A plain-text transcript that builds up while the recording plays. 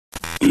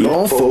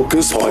Law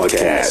Focus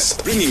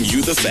Podcast. Bringing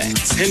you the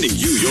facts, handing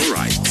you your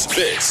rights.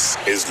 This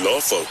is Law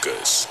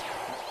Focus.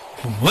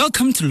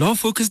 Welcome to Law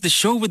Focus, the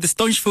show with the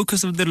staunch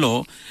focus of the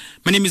law.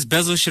 My name is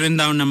Basil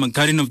Shirendau and I'm a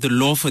guardian of the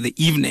law for the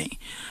evening.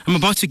 I'm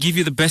about to give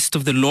you the best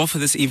of the law for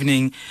this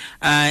evening.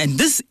 And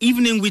this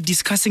evening we're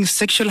discussing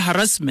sexual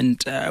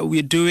harassment.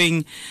 We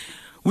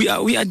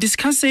are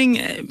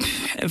discussing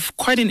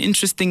quite an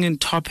interesting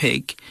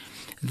topic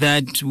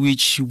that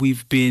which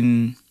we've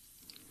been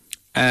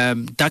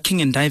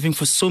ducking and diving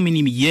for so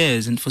many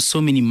years and for so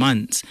many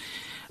months.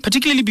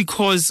 Particularly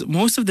because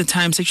most of the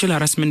time sexual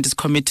harassment is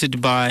committed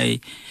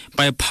by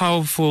a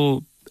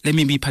powerful, let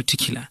me be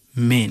particular,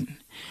 men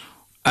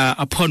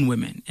upon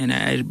women. And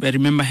I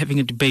remember having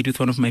a debate with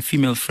one of my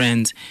female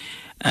friends,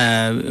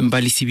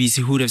 Mbali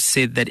Sibisi, who would have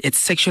said that it's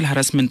sexual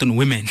harassment on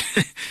women.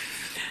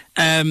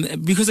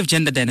 Because of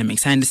gender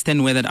dynamics, I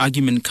understand where that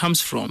argument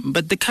comes from.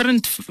 But the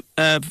current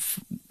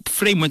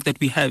framework that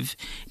we have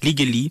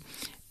legally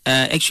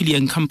actually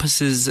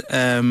encompasses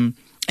an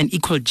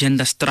equal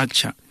gender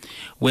structure,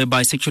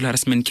 whereby sexual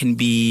harassment can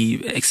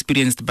be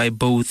experienced by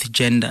both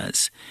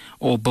genders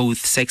or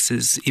both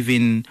sexes,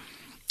 even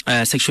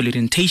sexual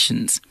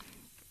orientations.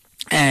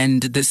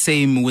 And the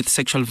same with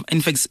sexual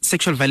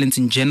violence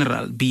in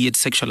general, be it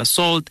sexual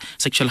assault,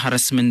 sexual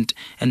harassment,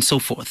 and so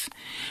forth.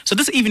 So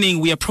this evening,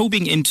 we are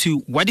probing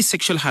into what is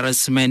sexual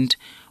harassment,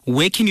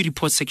 where can you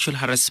report sexual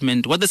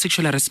harassment, what is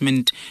sexual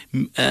harassment,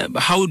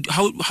 how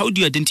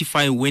do you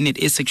identify when it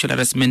is sexual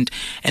harassment,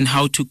 and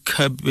how to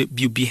curb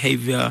your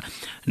behavior,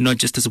 not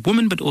just as a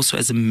woman, but also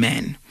as a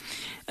man.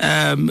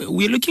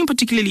 We're looking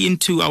particularly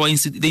into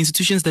the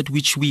institutions that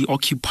which we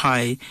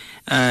occupy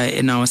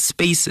in our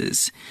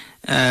spaces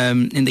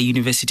in the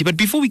university. But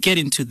before we get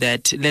into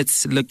that,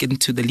 let's look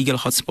into the legal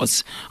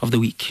hotspots of the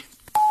week.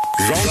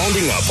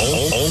 Rounding up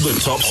all the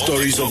top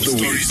stories of the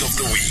week.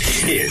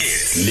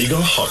 It's Legal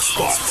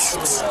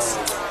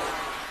Hotspots.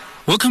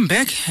 Welcome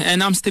back,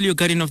 and I'm still your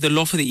guardian of the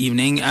law for the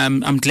evening.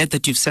 I'm glad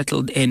that you've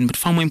settled in, but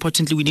far more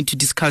importantly, we need to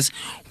discuss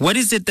what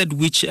is it that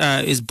which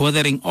is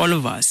bothering all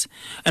of us.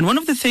 And one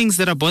of the things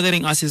that are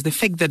bothering us is the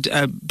fact that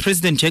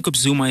President Jacob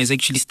Zuma is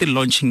actually still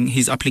launching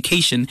his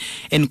application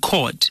in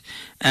court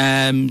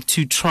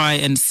to try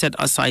and set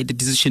aside the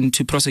decision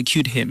to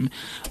prosecute him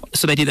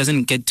so that he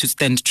doesn't get to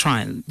stand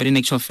trial. But in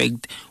actual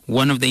fact,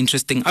 one of the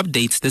interesting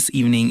updates this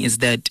evening is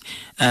that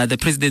the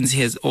president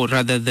has, or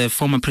rather the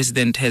former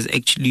president has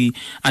actually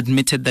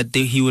admitted that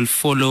he will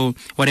follow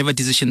whatever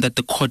decision that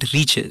the court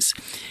reaches,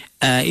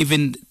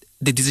 even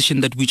the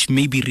decision that which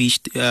may be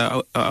reached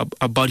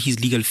about his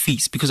legal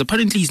fees, because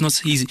apparently he's not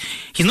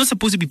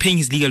supposed to be paying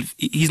his legal.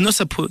 He's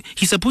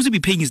supposed to be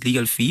paying his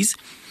legal fees,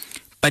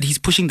 but he's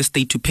pushing the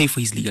state to pay for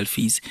his legal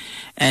fees.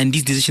 And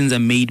these decisions are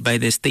made by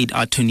the state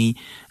attorney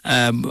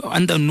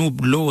under no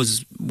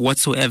laws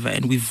whatsoever.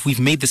 And we've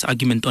made this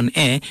argument on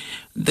air.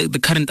 The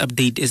current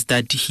update is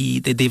that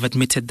they've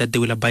admitted that they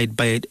will abide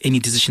by any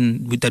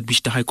decision that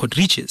which the High Court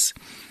reaches.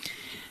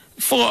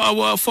 For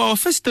our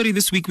first story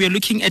this week, we are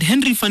looking at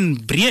Henry van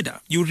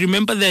Breda. You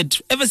remember that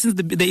ever since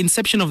the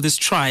inception of this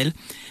trial,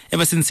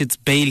 ever since its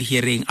bail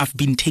hearing, I've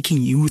been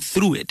taking you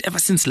through it. Ever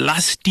since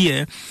last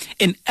year,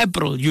 in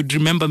April, you'd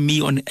remember me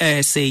on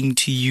air saying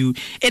to you,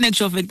 in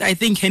actual fact, I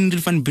think Henry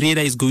van Breda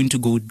is going to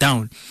go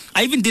down.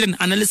 I even did an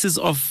analysis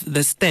of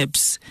the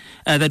steps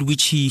that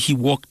which he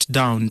walked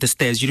down the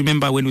stairs. You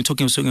remember when we were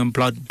talking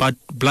about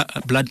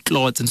blood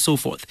clots and so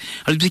forth.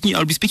 I'll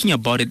be speaking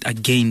about it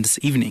again this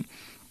evening.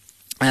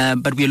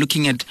 But we are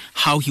looking at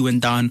how he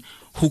went down,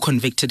 who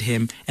convicted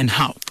him, and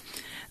how.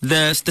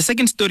 The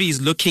second story is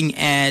looking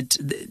at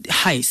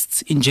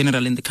heists in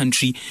general in the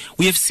country.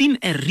 We have seen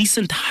a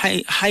recent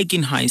hike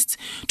in heists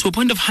to a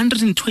point of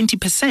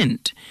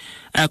 120%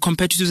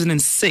 compared to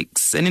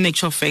 2006. And in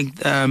actual fact,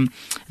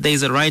 there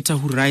is a writer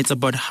who writes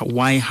about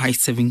why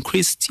heists have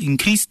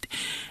increased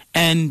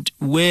and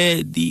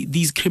where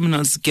these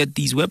criminals get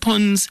these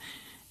weapons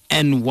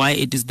and why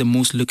it is the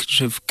most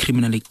lucrative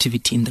criminal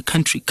activity in the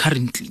country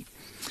currently.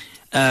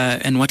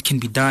 And what can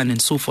be done and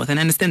so forth. And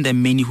I understand there are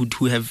many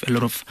who have a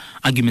lot of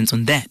arguments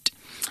on that.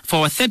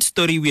 For our third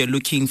story, we are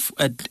looking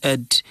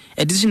at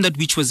a decision that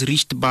which was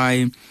reached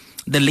by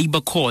the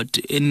Labour Court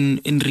in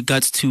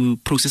regards to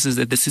processes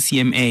at the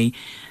CCMA,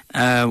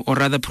 or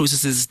rather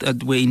processes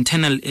that were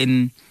internal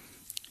in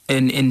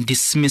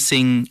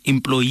dismissing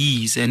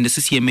employees, and the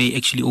CCMA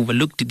actually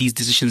overlooked these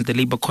decisions. The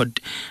Labour Court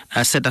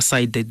set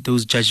aside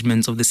those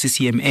judgments of the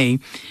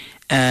CCMA.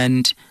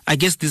 And I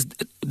guess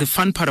the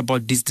fun part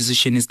about this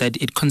decision is that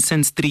it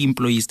concerns 3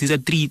 employees. These are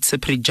 3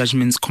 separate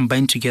judgments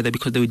combined together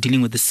because they were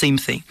dealing with the same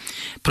thing,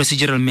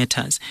 procedural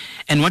matters.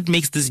 And what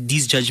makes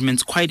these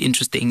judgments quite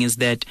interesting is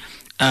that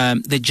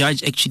the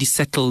judge actually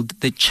settled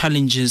the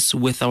challenges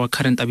with our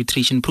current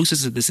arbitration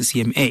process at the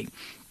CCMA.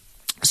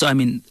 So, I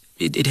mean,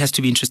 it has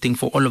to be interesting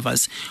for all of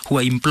us who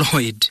are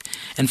employed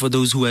and for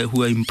those who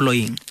are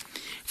employing.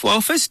 For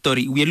our first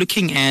story, we are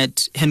looking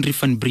at Henry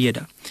van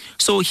Breda.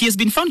 So he has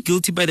been found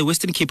guilty by the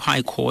Western Cape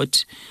High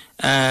Court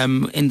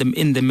in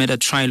the murder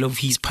trial of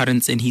his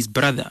parents and his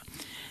brother.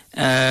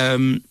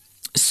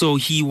 So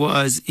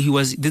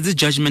this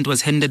judgment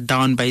was handed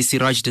down by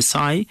Siraj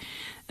Desai,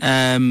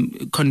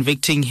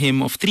 convicting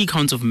him of 3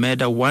 counts of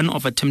murder, 1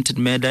 of attempted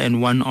murder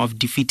and 1 of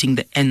defeating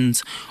the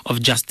ends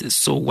of justice.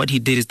 So what he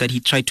did is that he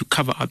tried to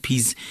cover up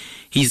his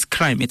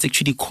crime. It's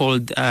actually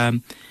called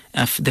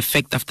the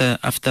fact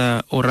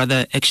after, or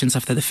rather actions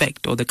after the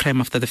fact, or the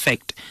crime after the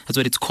fact. That's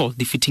what it's called,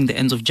 defeating the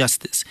ends of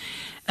justice.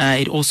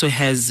 It also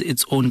has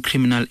its own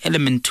criminal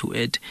element to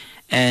it,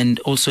 and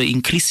also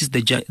increases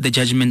the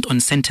judgment on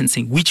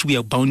sentencing, which we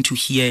are bound to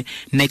hear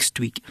next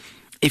week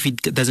if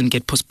it doesn't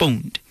get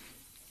postponed.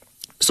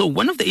 So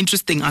one of the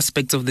interesting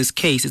aspects of this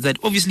case is that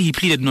obviously he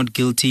pleaded not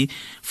guilty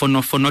for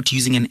not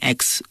using an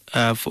axe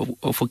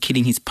for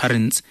killing his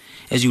parents,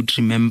 as you'd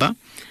remember,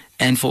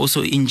 and for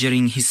also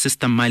injuring his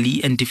sister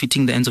Mali and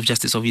defeating the ends of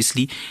justice,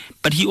 obviously.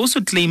 But he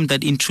also claimed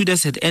that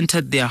intruders had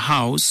entered their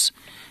house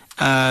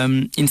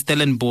in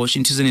Stellenbosch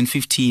in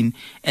 2015,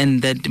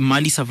 and that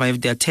Mali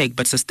survived the attack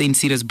but sustained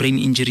serious brain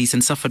injuries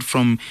and suffered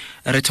from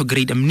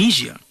retrograde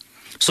amnesia.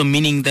 So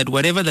meaning that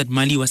whatever that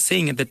Mali was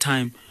saying at the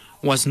time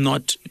was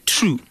not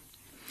true.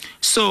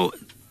 So,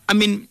 I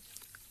mean,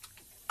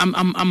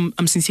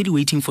 I'm sincerely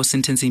waiting for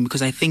sentencing,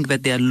 because I think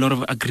that there are a lot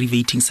of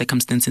aggravating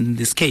circumstances in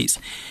this case.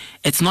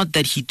 It's not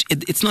that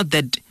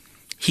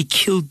he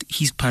killed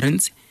his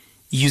parents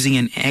using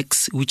an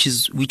axe,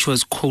 which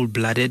was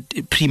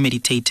cold-blooded,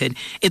 premeditated.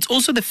 It's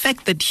also the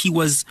fact that he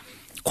was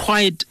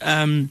quite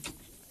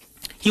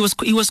he was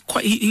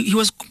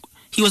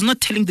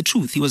not telling the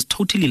truth. He was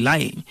totally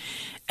lying.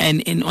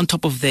 And on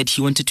top of that,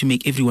 he wanted to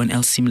make everyone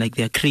else seem like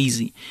they're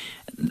crazy.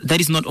 That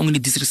is not only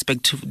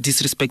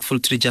disrespectful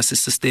to the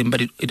justice system,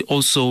 but it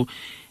also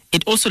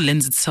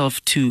lends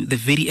itself to the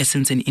very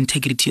essence and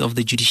integrity of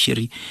the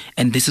judiciary.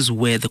 And this is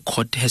where the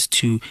court has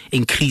to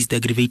increase the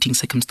aggravating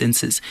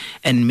circumstances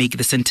and make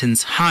the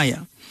sentence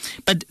higher.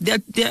 But there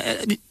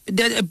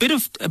are a bit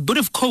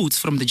of quotes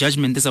from the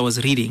judgment as I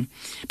was reading,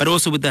 but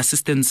also with the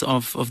assistance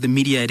of the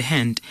media at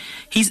hand.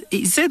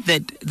 He said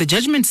that the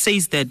judgment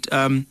says that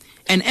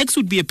an axe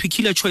would be a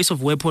peculiar choice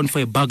of weapon for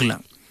a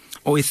burglar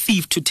or a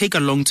thief to take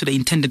along to the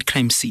intended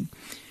crime scene.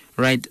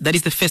 Right? That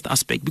is the first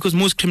aspect, because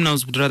most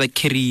criminals would rather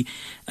carry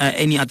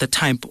any other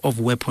type of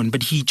weapon,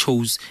 but he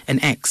chose an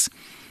axe.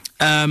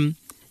 And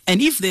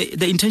if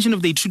the intention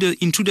of the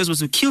intruders was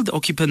to kill the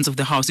occupants of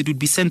the house, it would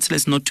be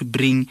senseless not to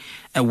bring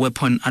a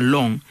weapon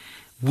along,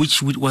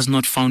 which was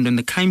not found on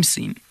the crime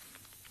scene.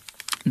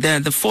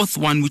 The fourth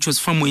one, which was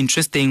far more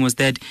interesting, was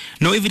that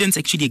no evidence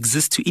actually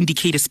exists to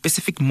indicate a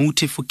specific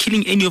motive for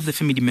killing any of the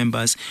family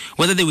members,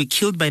 whether they were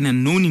killed by an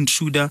unknown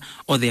intruder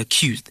or the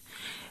accused.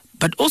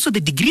 But also the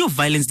degree of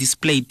violence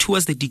displayed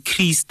towards the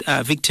decreased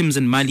victims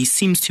in Mali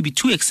seems to be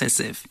too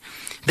excessive.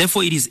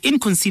 Therefore, it is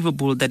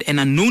inconceivable that an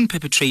unknown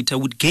perpetrator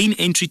would gain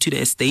entry to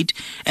the estate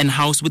and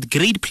house with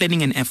great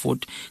planning and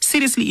effort,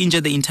 seriously injure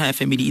the entire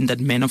family in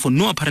that manner for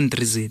no apparent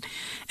reason,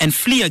 and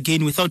flee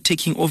again without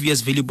taking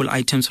obvious valuable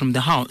items from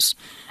the house.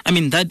 I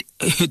mean, that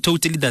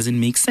totally doesn't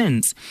make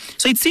sense.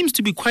 So it seems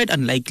to be quite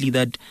unlikely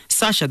that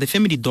Sasha, the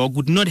family dog,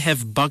 would not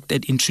have barked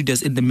at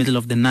intruders in the middle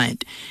of the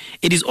night.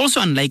 It is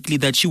also unlikely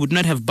that she would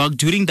not have barked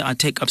during the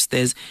attack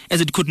upstairs, as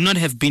it could not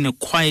have been a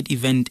quiet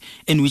event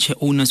in which her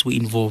owners were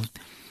involved.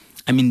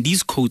 I mean,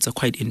 these quotes are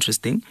quite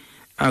interesting,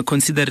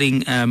 considering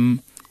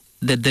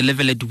the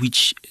level at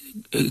which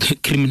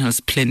criminals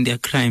plan their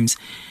crimes.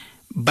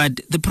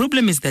 But the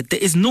problem is that there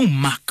is no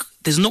mark,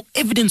 there's no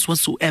evidence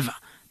whatsoever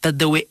that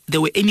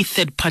there were any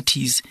third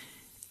parties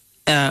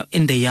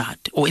in the yard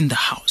or in the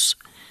house.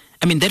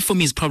 I mean, that for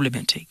me is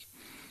problematic.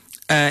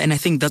 And I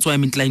think that's why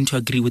I'm inclined to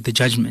agree with the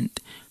judgment.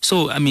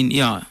 So, I mean,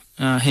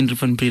 Henry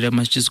van Breda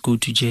must just go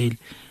to jail.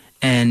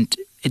 And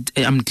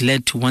I'm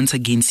glad to once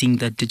again seeing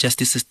that the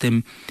justice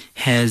system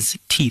has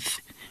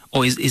teeth,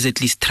 or is at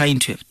least trying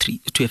to have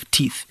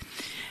teeth.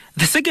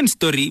 The second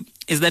story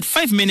is that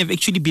 5 men have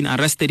actually been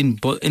arrested in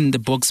the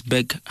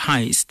Boksburg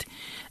heist.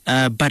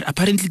 But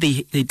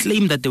apparently they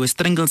claim that they were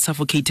strangled,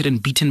 suffocated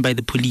and beaten by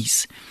the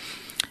police.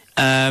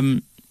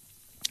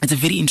 It's a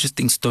very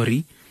interesting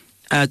story,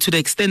 to the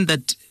extent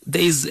that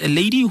there is a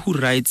lady who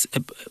writes,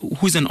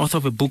 who's an author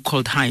of a book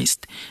called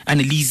Heist,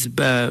 Annelies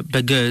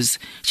Burgers.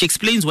 She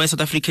explains why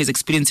South Africa is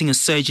experiencing a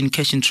surge in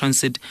cash in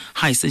transit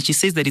heists, and she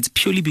says that it's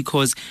purely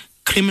because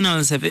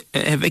criminals have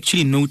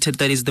actually noted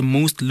that it's the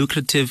most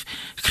lucrative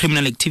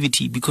criminal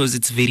activity because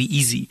it's very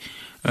easy,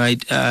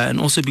 right? And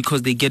also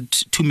because they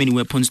get too many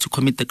weapons to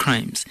commit the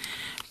crimes.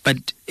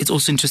 But it's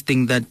also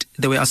interesting that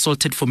they were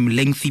assaulted for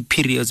lengthy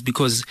periods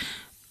because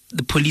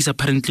the police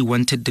apparently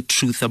wanted the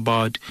truth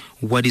about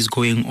what is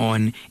going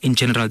on in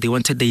general. They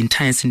wanted the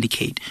entire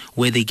syndicate,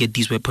 where they get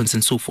these weapons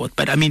and so forth.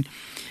 But I mean,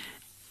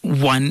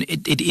 one,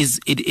 it is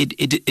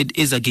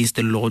against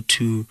the law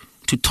to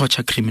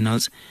torture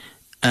criminals.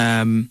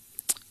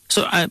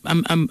 So I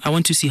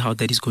want to see how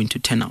that is going to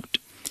turn out.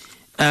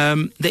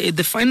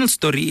 The final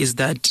story is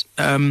that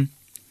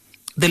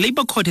the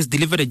Labour Court has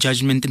delivered a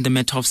judgment in the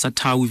matter of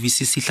Satawi v.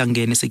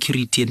 Sihlangene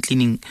Security and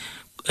Cleaning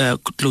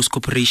Close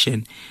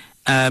Corporation.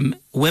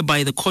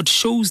 whereby the court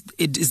shows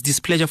it is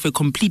displeasure for a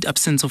complete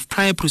absence of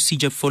prior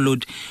procedure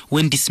followed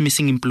when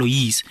dismissing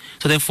employees.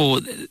 So therefore,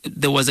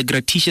 there was a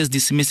gratuitous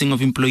dismissing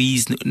of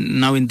employees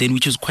now and then,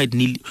 which was quite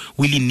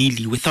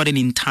willy-nilly, without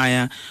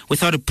a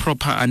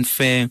proper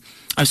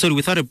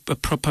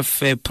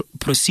fair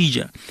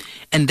procedure.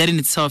 And that in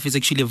itself is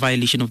actually a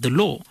violation of the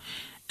law.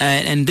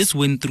 And this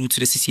went through to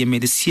the CCMA.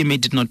 The CCMA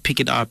did not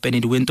pick it up, and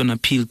it went on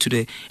appeal to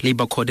the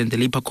Labour Court, and the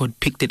Labour Court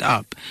picked it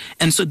up.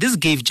 And so this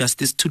gave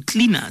justice to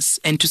cleaners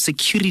and to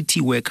security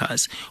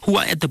workers who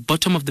are at the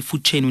bottom of the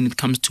food chain when it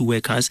comes to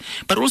workers,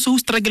 but also who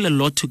struggle a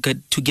lot to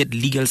get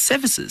legal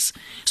services.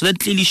 So that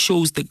clearly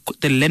shows the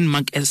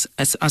landmark as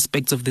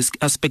aspect of this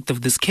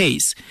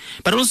case.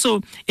 But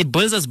also it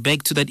boils us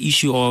back to that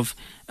issue of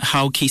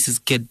how cases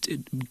get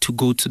to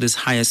go to these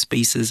higher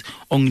spaces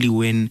only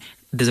when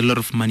there's a lot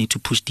of money to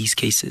push these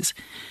cases.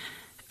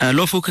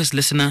 Law Focus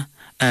listener,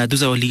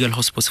 those are our legal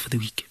hotspots for the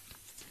week.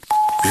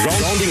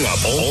 Rounding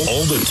up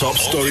all the top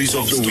stories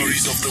of the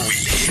week.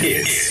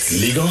 It's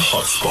Legal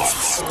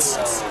Hotspots.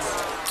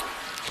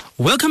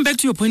 Welcome back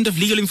to your point of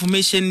legal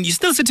information. You're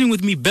still sitting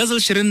with me, Basil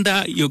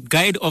Shirinda, your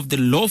guide of the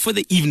law for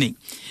the evening.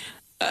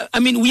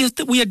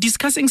 We are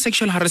discussing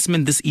sexual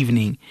harassment this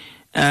evening.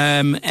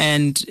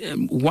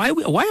 Why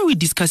are we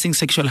discussing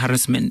sexual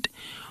harassment?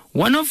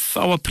 One of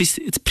our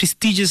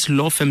prestigious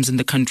law firms in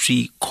the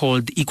country,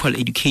 called Equal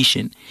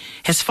Education,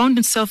 has found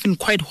itself in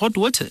quite hot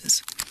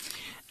waters.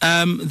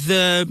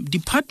 The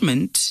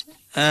Department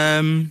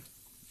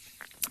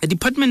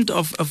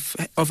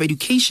of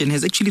Education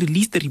has actually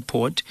released a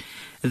report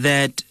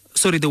that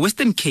the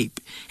Western Cape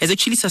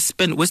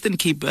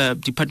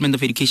Department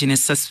of Education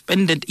has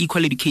suspended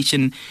Equal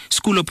Education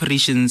school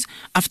operations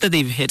after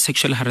they've had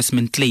sexual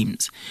harassment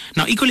claims.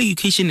 Now, Equal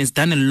Education has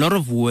done a lot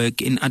of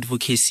work in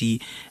advocacy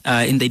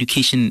in the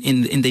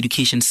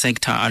education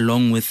sector,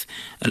 along with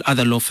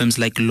other law firms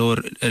like Law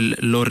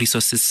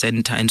Resources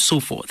Center and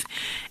so forth.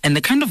 And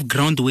the kind of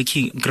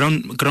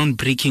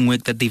groundbreaking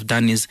work that they've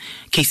done is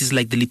cases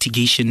like the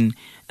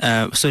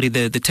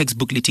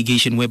textbook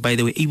litigation, whereby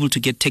they were able to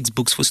get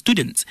textbooks for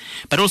students,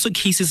 but also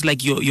cases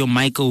like your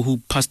Michael, who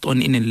passed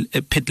on in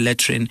a pit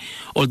latrine,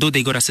 although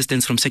they got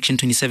assistance from Section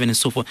 27 and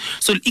so forth.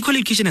 So Equal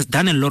Education has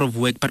done a lot of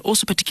work, but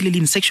also particularly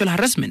in sexual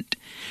harassment.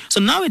 So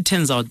now it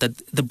turns out that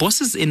the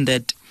bosses or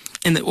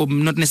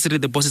not necessarily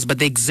the bosses, but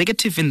the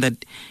executive in the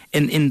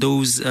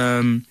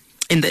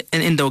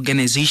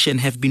organization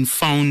have been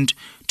found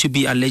to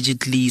be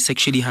allegedly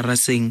sexually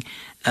harassing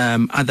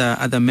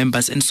other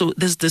members, and so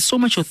there's so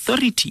much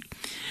authority.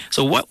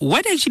 So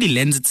what actually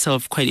lends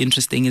itself quite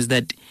interesting is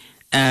that,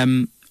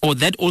 or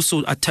that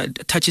also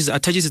attaches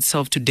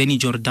itself to Danny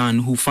Jordan,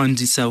 who finds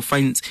himself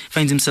in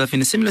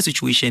a similar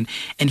situation,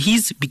 and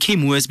he's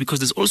became worse because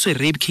there's also a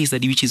rape case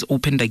which is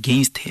opened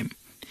against him.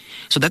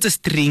 So that's a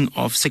string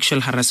of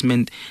sexual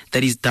harassment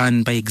that is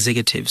done by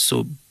executives.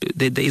 So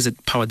there is a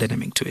power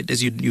dynamic to it,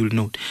 as you'll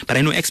note. But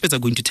I know experts are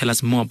going to tell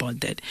us more about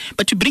that.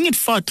 But to bring it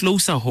far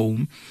closer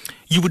home,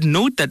 you would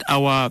note that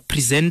our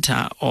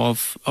presenter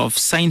of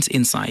Science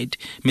Inside,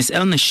 Ms.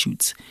 Elna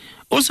Schutz,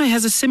 also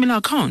has a similar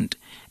account.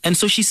 And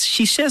so she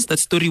shares that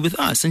story with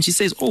us, and she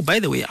says, "Oh,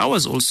 by the way, I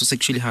was also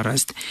sexually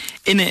harassed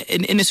in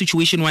a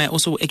situation where I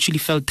also actually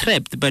felt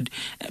trapped, but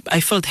I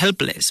felt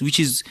helpless," which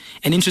is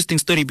an interesting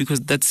story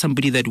because that's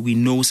somebody that we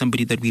know,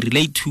 somebody that we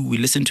relate to. We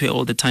listen to her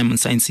all the time on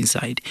Science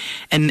Inside,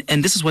 and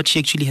this is what she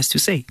actually has to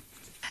say.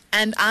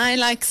 And I,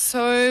 like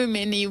so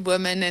many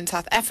women in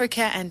South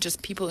Africa and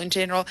just people in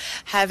general,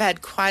 have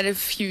had quite a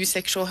few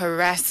sexual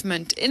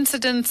harassment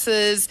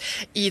incidences,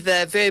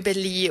 either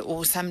verbally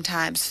or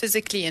sometimes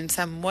physically in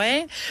some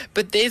way.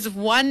 But there's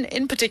one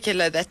in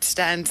particular that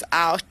stands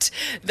out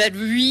that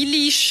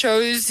really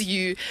shows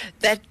you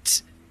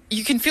that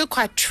you can feel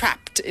quite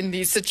trapped in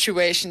these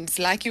situations,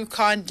 like you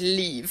can't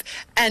leave.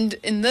 And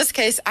in this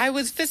case, I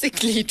was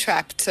physically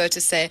trapped, so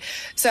to say.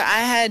 So I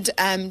had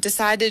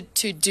decided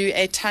to do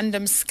a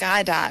tandem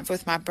skydive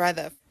with my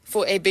brother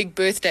for a big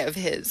birthday of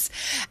his.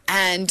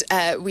 And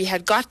we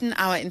had gotten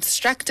our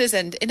instructors,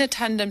 and in a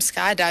tandem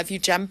skydive, you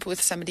jump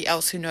with somebody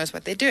else who knows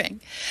what they're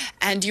doing.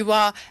 And you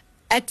are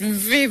at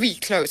very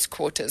close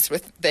quarters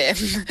with them.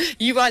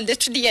 You are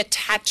literally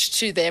attached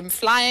to them,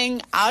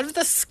 flying out of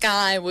the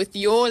sky with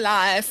your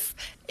life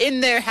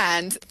in their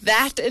hands.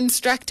 That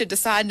instructor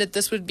decided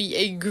this would be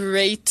a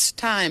great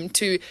time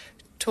to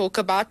talk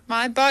about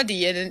my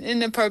body in an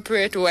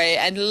inappropriate way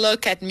and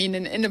look at me in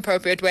an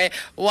inappropriate way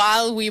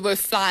while we were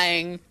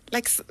flying,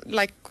 like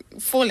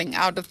falling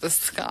out of the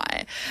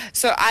sky.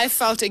 So I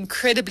felt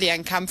incredibly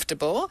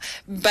uncomfortable,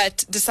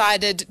 but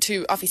decided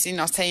to obviously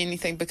not say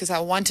anything because I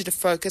wanted to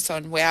focus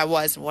on where I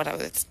was and what I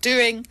was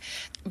doing.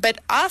 But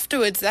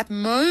afterwards, that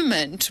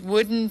moment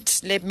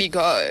wouldn't let me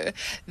go,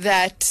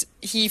 that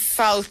he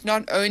felt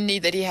not only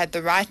that he had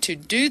the right to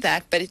do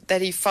that, but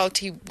that he felt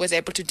he was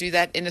able to do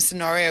that in a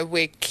scenario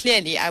where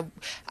clearly I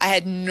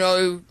had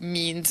no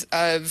means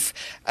of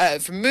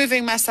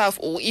removing myself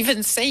or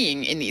even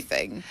saying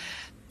anything.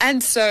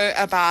 And so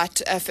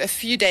about a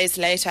few days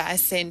later, I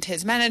sent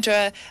his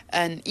manager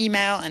an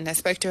email and I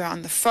spoke to her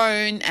on the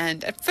phone.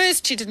 And at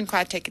first, she didn't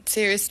quite take it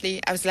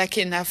seriously. I was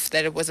lucky enough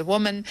that it was a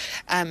woman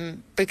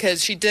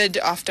because she did,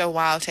 after a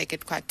while, take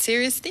it quite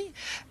seriously,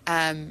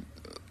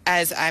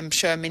 as I'm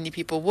sure many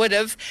people would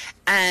have.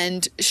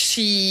 And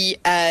she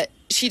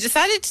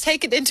decided to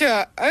take it into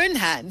her own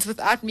hands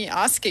without me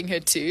asking her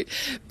to,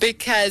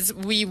 because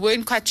we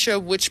weren't quite sure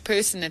which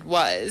person it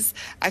was.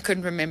 I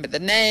couldn't remember the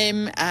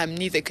name,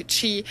 neither could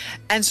she.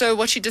 And so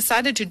what she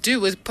decided to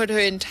do was put her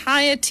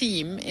entire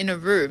team in a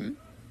room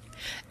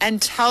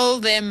and tell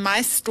them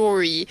my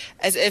story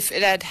as if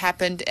it had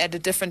happened at a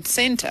different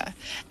center.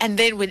 And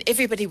then when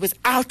everybody was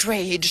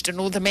outraged and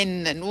all the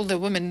men and all the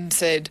women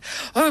said,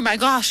 oh my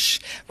gosh,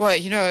 well,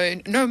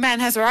 no man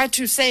has a right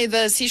to say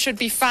this, he should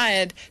be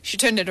fired, she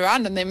turned it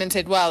around on them and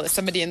said, well, there's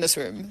somebody in this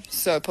room,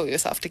 so pull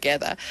yourself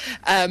together.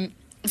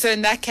 So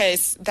in that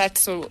case,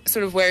 that's sort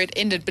of where it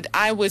ended. But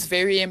I was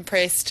very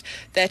impressed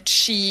that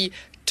she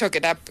took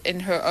it up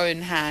in her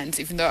own hands,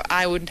 even though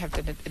I wouldn't have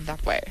done it in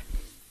that way.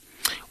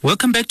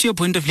 Welcome back to your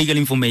point of legal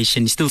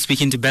information. Still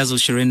speaking to Basil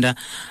Shirenda.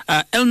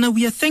 Elna,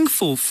 we are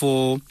thankful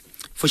for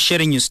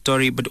sharing your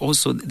story, but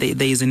also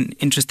there is an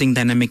interesting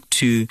dynamic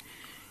to,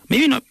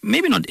 maybe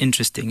not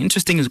interesting.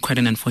 Interesting is quite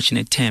an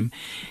unfortunate term.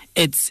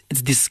 It's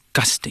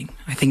disgusting.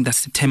 I think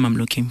that's the term I'm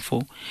looking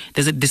for.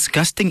 There's a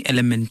disgusting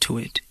element to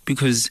it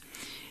because,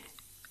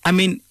 I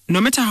mean,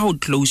 no matter how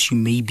close you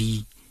may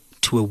be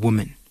to a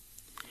woman,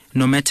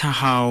 no matter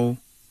how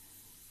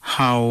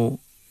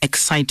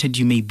excited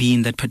you may be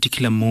in that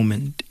particular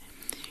moment,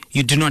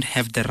 you do not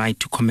have the right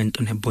to comment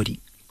on her body,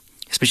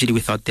 especially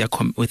without their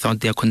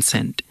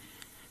consent.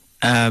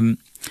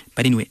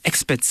 But anyway,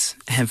 experts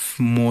have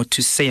more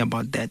to say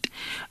about that.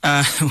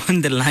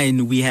 On the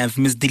line, we have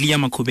Ms.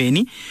 Dilia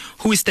Makubeni,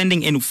 who is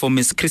standing in for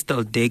Ms.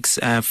 Crystal Diggs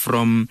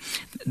from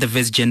the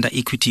Wes Gender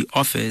Equity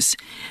Office.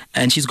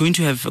 And she's going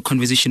to have a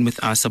conversation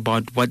with us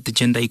about what the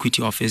Gender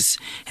Equity Office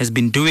has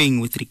been doing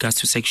with regards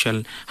to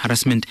sexual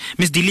harassment.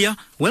 Ms. Dilia,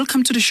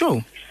 welcome to the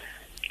show.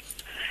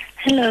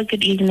 Hello,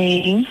 good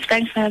evening.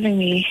 Thanks for having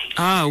me.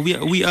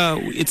 We are.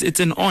 It's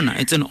an honor.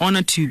 It's an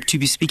honor to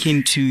be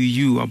speaking to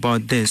you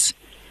about this.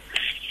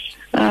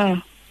 Oh,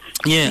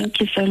 yeah. Thank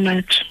you so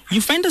much.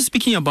 You find us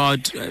speaking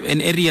about an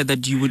area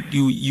that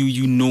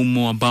you know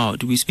more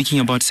about. We're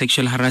speaking about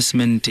sexual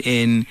harassment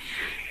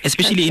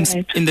especially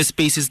in the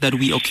spaces that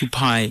we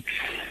occupy.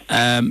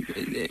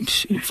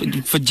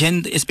 For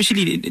gender,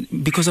 especially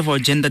because of our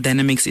gender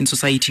dynamics in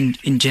society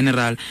in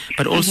general,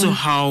 but also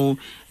how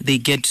we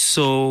get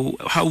so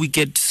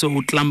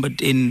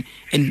clumbered in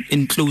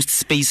closed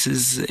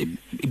spaces,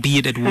 be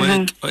it at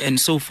work and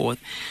so forth.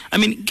 I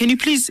mean, can you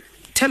please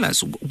tell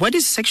us, what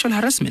is sexual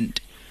harassment?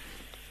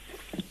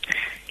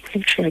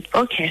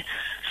 Okay,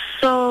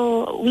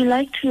 so we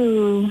like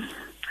to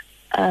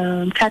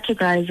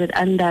categorize it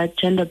under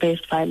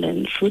gender-based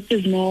violence, which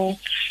is more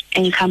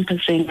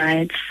encompassing,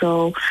 right?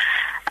 So,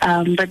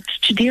 but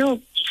to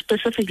deal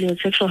specifically with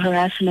sexual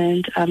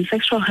harassment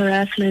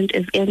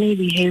is any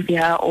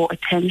behavior or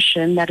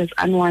attention that is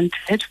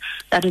unwanted,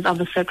 that is of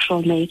a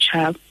sexual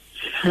nature,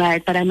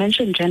 right? But I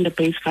mentioned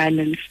gender-based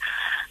violence.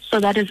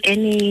 So that is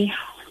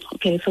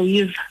so we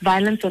use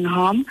violence and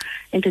harm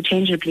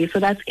interchangeably. So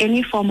that's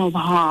any form of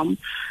harm,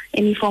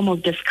 any form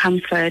of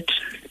discomfort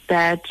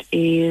that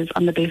is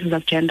on the basis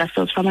of gender.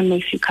 So if someone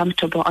makes you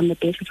comfortable on the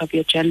basis of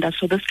your gender,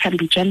 so this can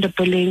be gender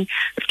bullying,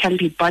 it can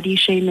be body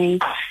shaming,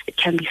 it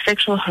can be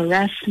sexual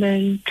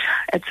harassment,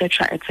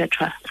 etc.,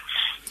 etc.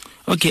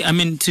 Okay, I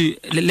mean,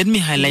 let me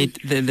highlight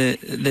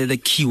the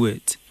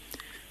keyword.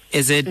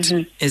 Is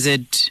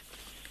it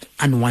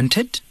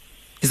unwanted?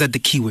 Is that the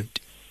keyword?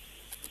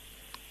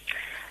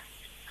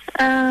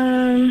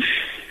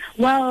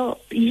 Well,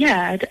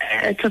 yeah,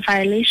 it's a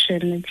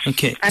violation.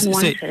 It's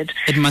unwanted.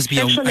 So it must be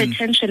sexual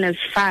attention is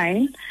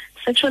fine.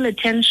 Sexual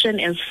attention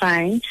is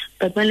fine,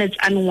 but when it's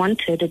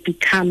unwanted, it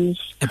becomes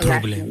a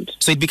problem.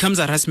 So it becomes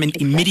harassment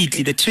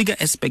immediately. The trigger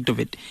aspect of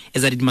it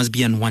is that it must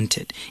be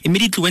unwanted.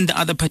 Immediately when the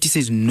other party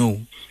says,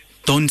 no,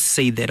 don't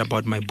say that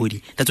about my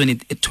body, that's when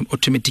it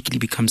automatically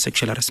becomes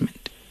sexual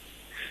harassment.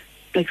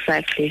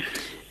 Exactly.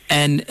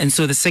 And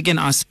so the second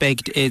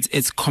aspect is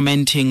it's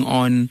commenting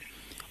on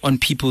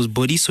people's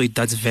bodies, so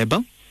that's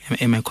verbal.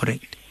 Am I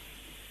correct?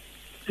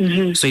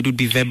 So it would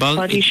be verbal.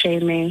 Body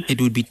shaming. It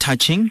would be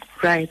touching.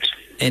 Right.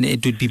 And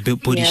it would be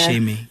body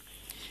shaming.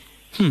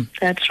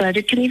 That's right.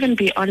 It can even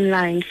be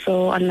online.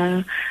 So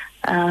on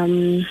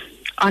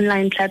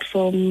online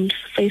platforms,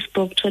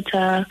 Facebook,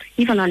 Twitter,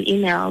 even on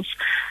emails,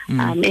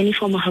 any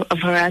form of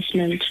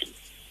harassment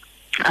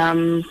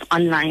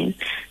online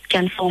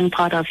can form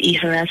part of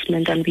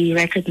e-harassment, and we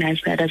recognize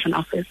that as an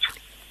office.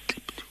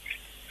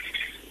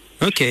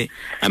 Okay.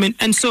 I mean,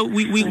 and so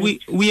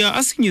we are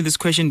asking you this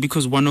question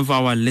because one of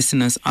our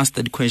listeners asked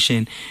that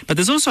question, but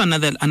there's also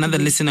another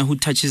listener who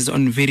touches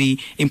on very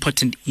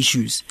important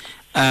issues.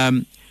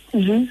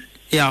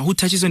 who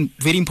touches on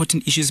very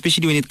important issues,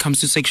 especially when it comes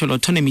to sexual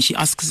autonomy. She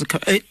asks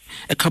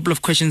a couple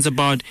of questions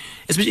about,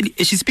 especially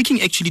she's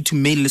speaking actually to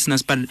male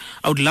listeners, but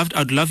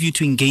I'd love you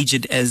to engage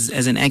it as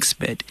an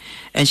expert.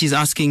 And she's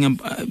asking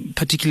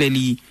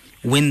particularly,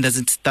 when does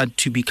it start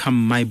to become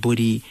my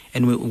body,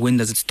 and when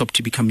does it stop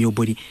to become your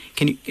body?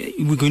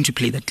 We're going to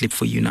play that clip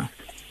for you now.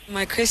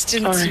 My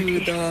question to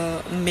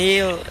the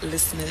male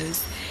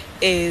listeners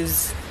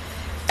is,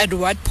 at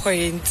what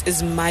point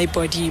is my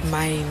body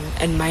mine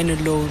and mine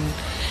alone?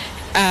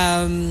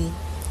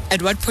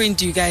 At what point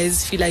do you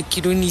guys feel like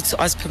you don't need to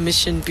ask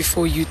permission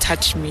before you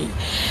touch me?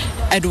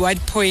 At what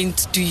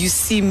point do you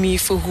see me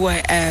for who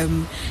I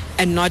am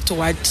and not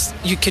what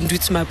you can do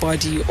to my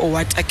body or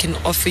what I can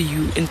offer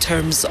you in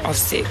terms of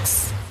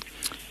sex?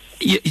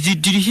 Yeah,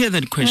 did you hear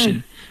that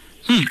question?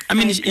 I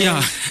mean,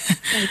 yeah.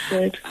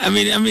 I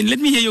mean, let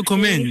me hear your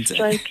comment.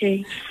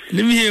 Striking.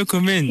 Let me hear your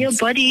comment. Your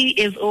body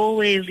is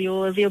always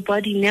yours. Your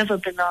body never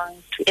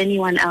belongs to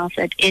anyone else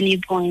at any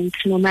point,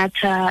 no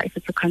matter if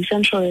it's a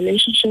consensual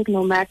relationship,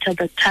 no matter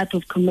the type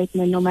of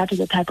commitment, no matter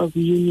the type of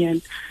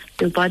union.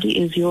 Your body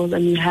is yours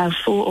and you have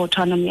full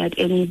autonomy at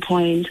any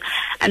point.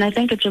 And I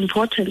think it's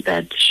important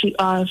that she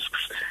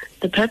asks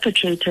the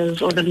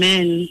perpetrators, or the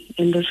men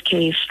in this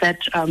case,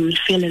 that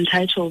feel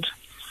entitled.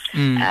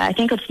 I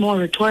think it's more a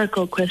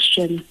rhetorical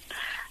question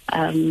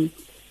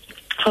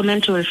for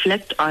men to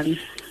reflect on.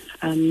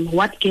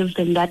 What gives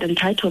them that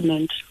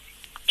entitlement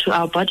to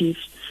our bodies?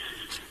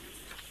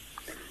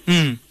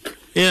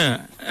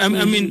 Yeah, I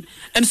mean,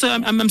 and so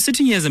I'm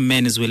sitting here as a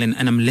man as well, and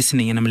I'm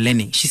listening and I'm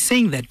learning. She's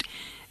saying that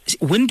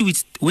when do we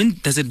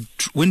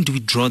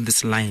draw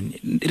this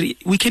line?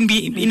 We can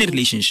be in a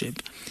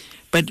relationship,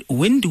 but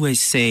when do I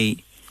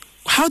say,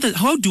 how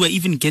do I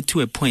even get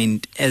to a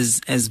point as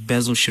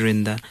Basil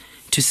Shirinda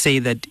to say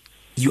that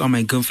you are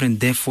my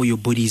girlfriend, therefore your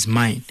body is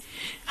mine?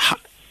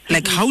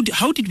 How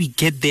did we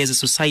get there as a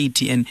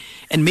society? And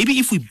maybe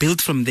if we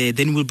build from there,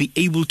 then we'll be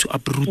able to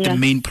uproot the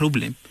main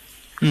problem.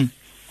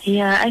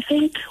 Yeah, I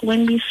think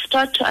when we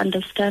start to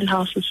understand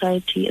how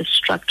society is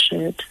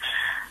structured,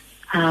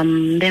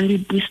 then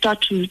we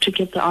start to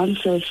get the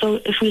answer.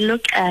 So if we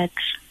look at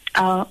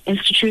our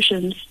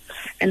institutions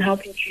and how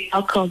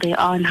patriarchal they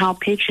are and how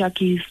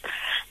patriarchy is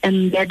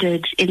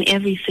embedded in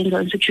every single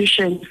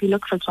institution. If you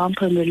look, for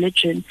example, in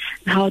religion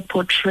and how it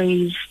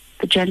portrays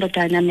the gender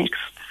dynamics.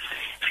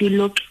 If you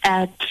look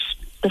at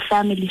the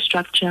family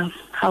structure,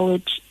 how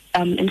it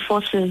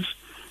enforces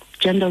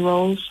gender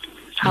roles,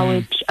 how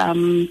it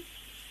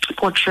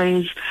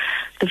portrays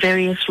the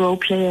various role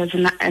players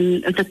and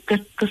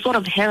the sort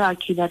of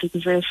hierarchy that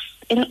exists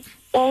in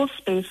all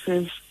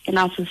spaces in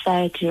our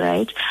society,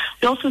 right?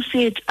 We also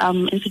see it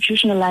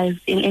institutionalized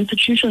in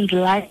institutions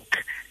like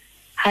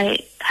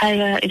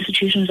higher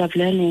institutions of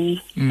learning,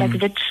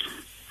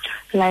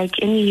 like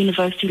any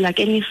university, like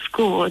any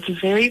school. It's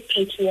very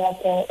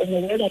patriarchal in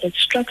the way that it's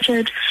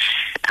structured,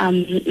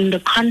 in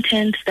the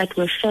content that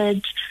we're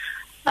fed,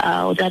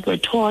 or that we're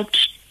taught,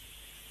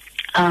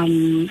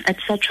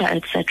 etc.,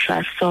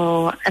 etc.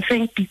 So I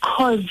think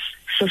because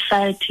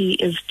society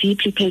is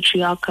deeply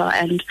patriarchal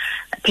and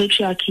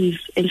patriarchy is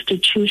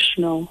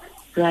institutional,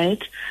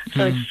 right?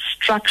 So it's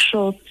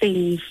structural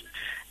things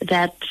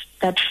that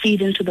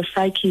feed into the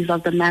psyches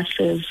of the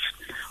masses.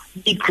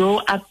 We grow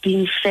up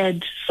being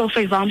fed. So, for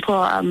example,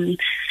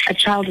 a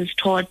child is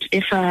taught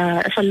if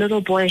a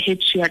little boy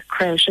hits you at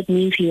creche, it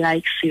means he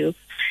likes you.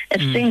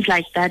 It's things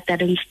like that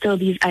that instill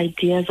these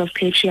ideas of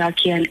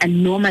patriarchy and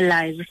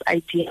normalize this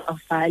idea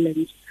of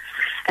violence.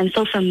 And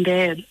so from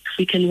there,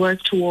 we can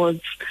work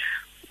towards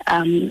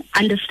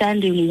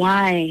understanding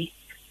why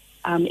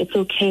it's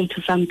okay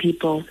to some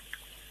people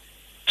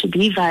to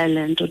be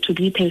violent or to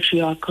be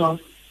patriarchal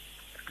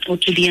or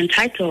to be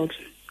entitled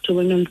to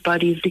women's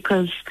bodies,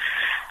 because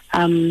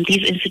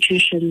these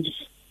institutions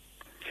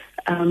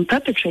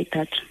perpetrate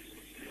that.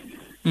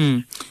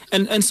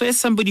 And so as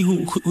somebody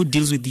who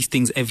deals with these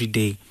things every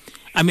day,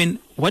 I mean,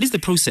 what is the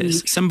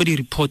process? Somebody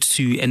reports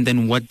to you, and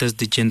then what does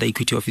the Gender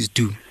Equity Office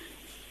do?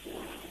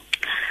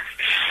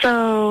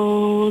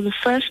 So the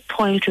first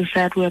point is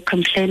that we're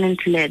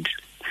complainant-led.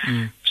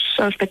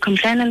 So if the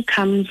complainant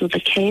comes with a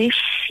case,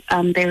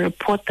 they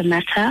report the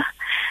matter,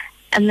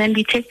 and then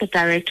we take the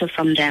directive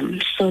from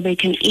them. So they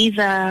can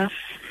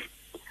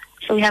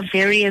so we have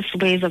various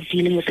ways of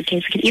dealing with the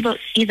case. It can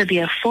either be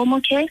a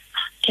formal case,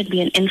 it can be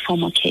an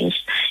informal case.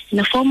 In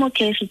a formal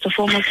case, it's a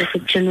formal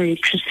disciplinary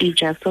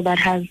procedure. So that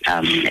has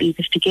an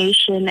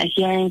investigation, a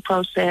hearing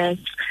process,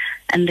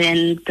 and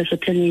then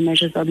disciplinary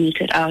measures are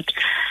meted out.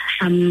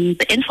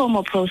 The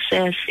informal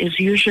process is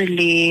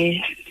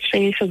usually,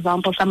 say, for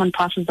example, someone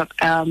passes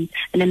an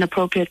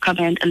inappropriate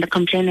comment and the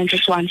complainant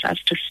just wants us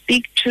to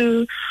speak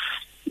to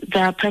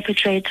the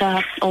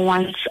perpetrator or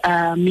wants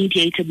a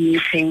mediated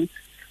meeting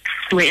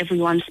where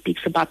everyone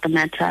speaks about the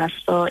matter.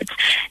 So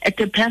it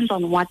depends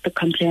on what the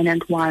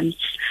complainant wants.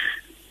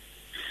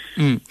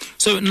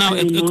 So now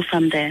we move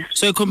from there.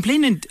 So a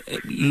complainant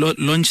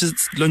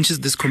launches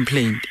this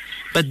complaint.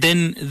 but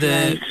then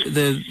the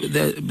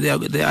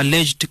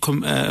alleged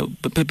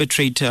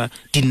perpetrator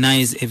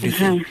denies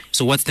everything.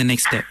 So what's the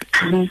next step?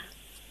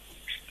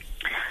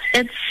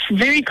 It's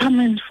very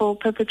common for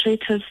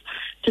perpetrators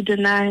to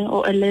deny,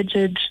 or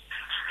alleged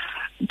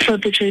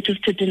perpetrators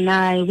to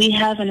deny. We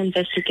have an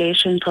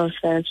investigation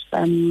process.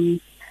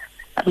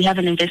 We have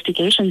an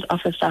investigations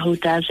officer who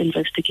does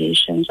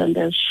investigations, and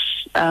this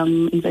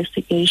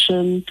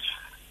investigation,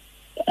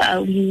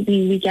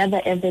 we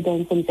gather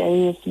evidence in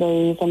various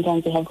ways.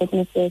 Sometimes we have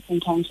witnesses,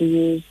 sometimes we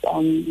use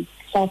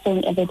cell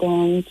phone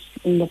evidence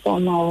in the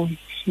form of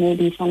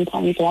maybe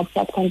sometimes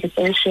WhatsApp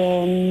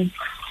conversations,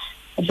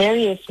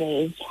 various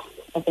ways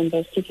of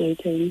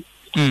investigating.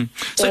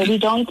 So we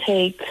don't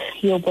take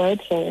your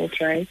word for it,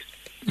 right?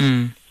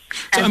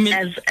 So,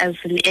 as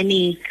in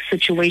any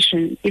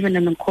situation, even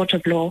in the court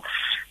of law,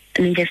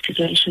 an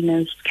investigation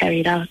is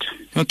carried out.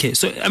 Okay,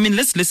 so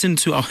let's listen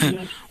to our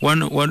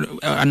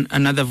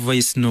another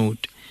voice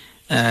note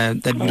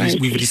that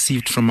we've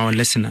received from our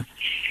listener.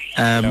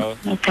 No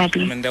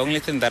problem. The only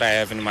thing that I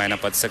have in mind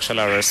about sexual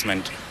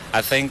harassment,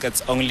 I think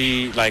it's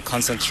only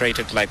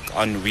concentrated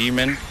on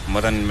women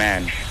more than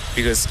men,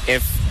 because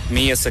if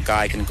me as a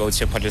guy can go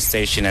to a police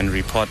station and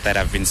report that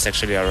I've been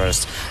sexually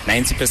harassed,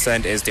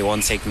 90% is they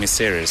won't take me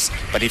serious.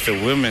 But if a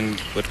woman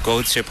would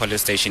go to a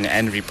police station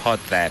and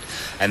report that,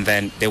 and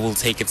then they will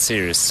take it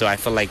serious. So I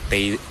feel like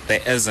there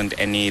isn't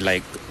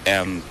any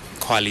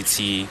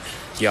quality.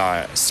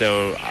 Yeah,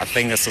 so I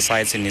think the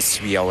society needs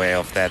to be aware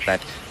of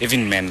that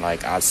even men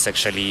are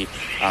sexually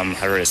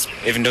harassed,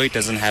 even though it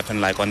doesn't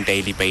happen on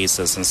daily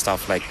basis and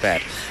stuff like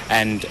that.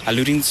 And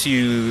alluding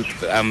to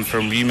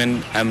from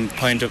women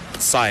point of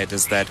side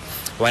is that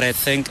what I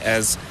think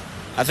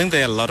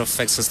there are a lot of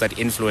factors that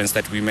influence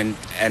that women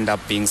end up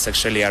being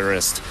sexually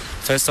harassed.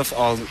 First of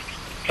all,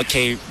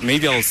 okay,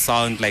 maybe I'll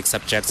sound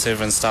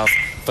subjective and stuff,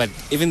 but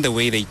even the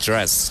way they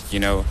dress,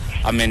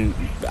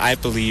 I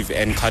believe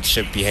in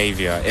courtship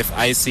behavior. If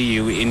I see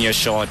you in your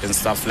short and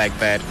stuff like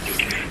that,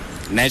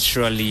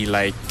 naturally,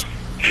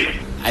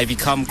 I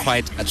become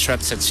quite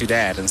attracted to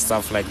that and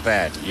stuff like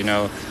that,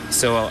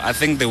 So I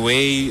think the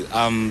way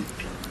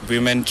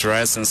women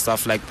dress and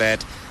stuff like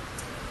that,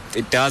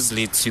 it does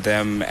lead to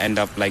them end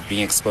up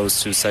being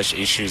exposed to such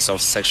issues of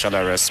sexual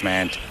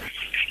harassment.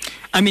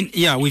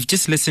 We've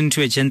just listened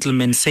to a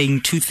gentleman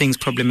saying two things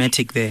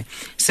problematic there,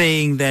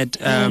 saying that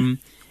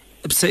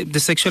the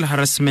sexual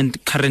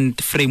harassment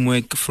current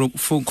framework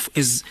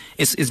is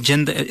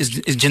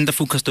gender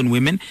focused on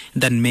women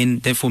than men.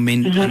 Therefore,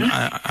 men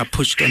are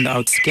pushed on the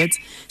outskirts.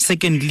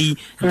 Secondly,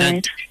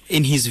 that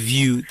in his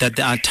view, that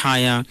the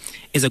attire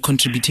is a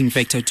contributing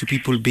factor to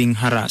people being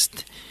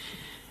harassed.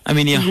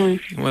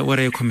 What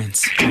are your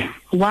comments?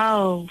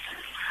 Wow,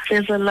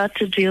 there's a lot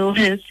to deal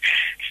with.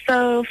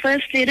 So,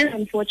 firstly, it is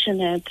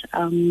unfortunate.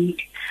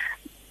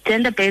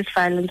 Gender-based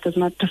violence does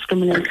not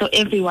discriminate. So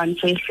everyone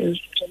faces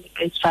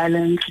gender-based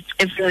violence.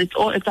 It's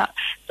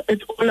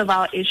all of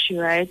our issue,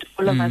 right?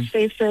 All of us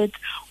face it.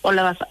 All of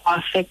us are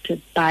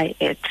affected by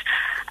it.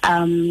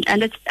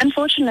 And it's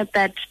unfortunate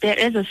that there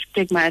is a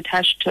stigma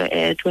attached to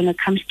it when it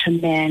comes to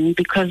men,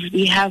 because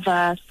we have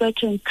a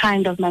certain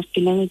kind of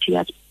masculinity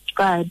that's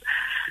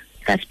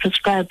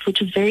prescribed,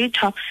 which is very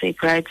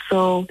toxic, right?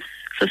 So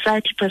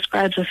society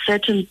prescribes a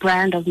certain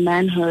brand of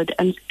manhood,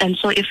 and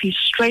so if you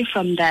stray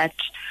from that,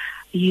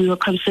 you are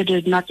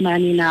considered not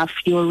man enough,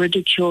 you're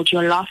ridiculed,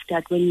 you're laughed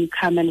at when you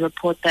come and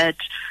report that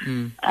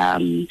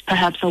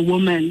perhaps a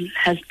woman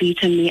has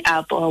beaten me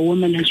up or a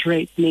woman has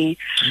raped me.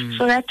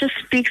 So that just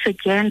speaks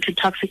again to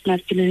toxic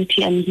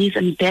masculinity and these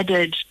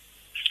embedded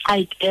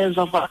ideas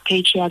of what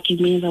patriarchy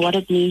means and what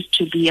it means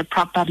to be a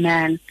proper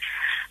man,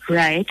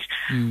 right?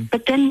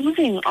 But then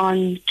moving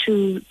on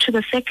to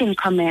the second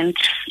comment,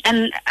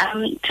 and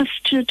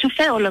to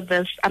say all of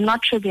this, I'm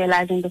not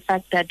trivializing the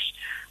fact that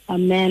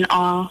men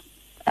are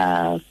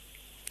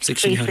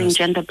facing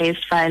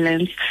gender-based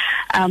violence.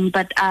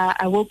 But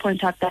I will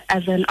point out that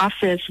as an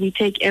office, we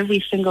take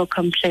every single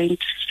complaint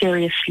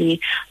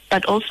seriously,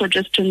 but also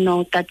just to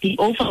note that the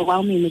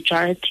overwhelming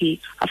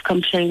majority of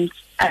complaints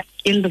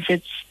in the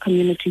VITS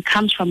community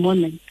comes from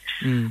women,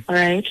 all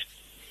right?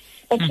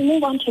 But to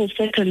move on to a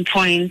second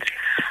point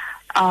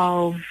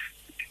of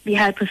the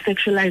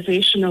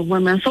hypersexualization of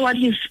women. So what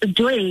he's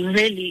doing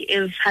really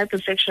is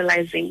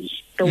hypersexualizing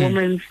the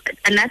woman's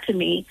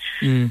anatomy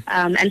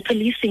and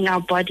policing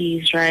our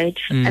bodies, right?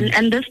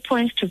 And this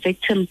points to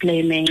victim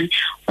blaming.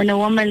 When a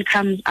woman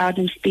comes out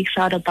and speaks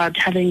out about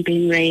having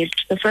been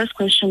raped, the first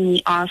question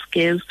we ask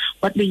is,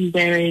 what were you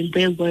wearing?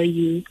 Where were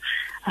you?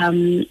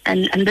 And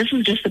this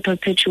is just a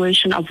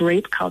perpetuation of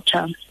rape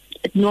culture.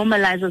 It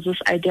normalizes this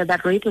idea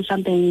that rape is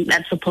something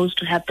that's supposed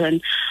to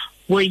happen.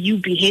 Were you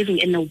behaving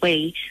in a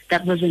way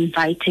that was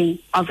inviting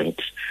of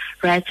it,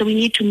 right? So we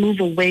need to move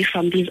away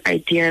from these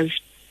ideas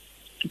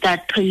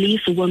that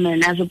police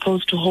women as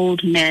opposed to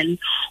hold men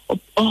or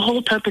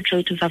hold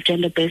perpetrators of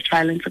gender-based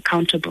violence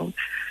accountable.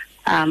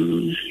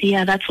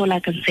 That's all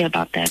I can say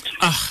about that.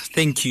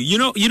 Thank you. You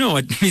know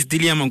what, Ms.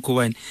 Dilia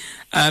Mankowan,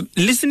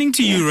 Listening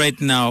to you right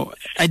now,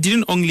 I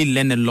didn't only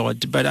learn a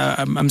lot, but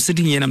I'm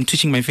sitting here and I'm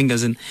twitching my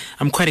fingers, and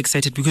I'm quite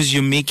excited because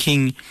you're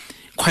making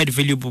quite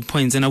valuable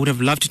points, and I would have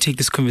loved to take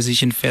this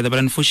conversation further, but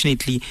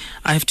unfortunately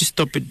I have to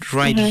stop it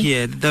right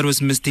here. That was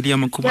Ms. Delia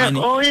Makubane.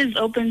 We're always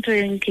open to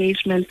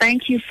engagement.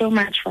 Thank you so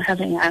much for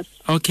having us.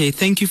 Okay,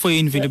 thank you for your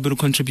invaluable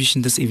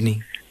contribution this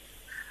evening.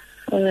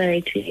 All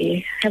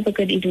righty. Have a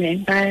good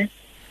evening. Bye.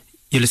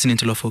 You're listening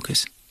to Law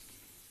Focus.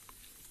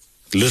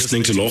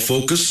 Listening to Law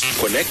Focus?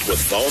 Connect with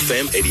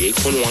VowFam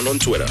 88.1 on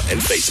Twitter and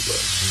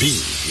Facebook.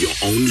 Be your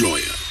own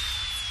lawyer.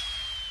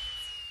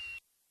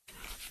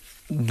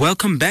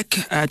 Welcome back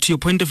to your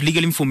point of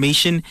legal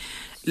information.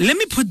 Let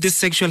me put this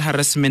sexual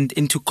harassment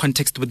into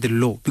context with the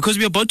law, because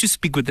we're about to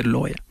speak with the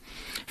lawyer.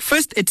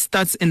 First, it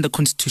starts in the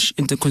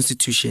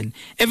Constitution.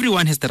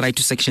 Everyone has the right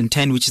to Section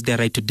 10, which is their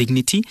right to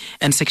dignity,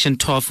 and Section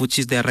 12, which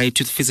is their right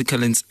to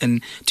physical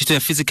and to their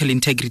physical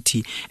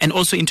integrity, and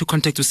also into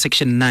context with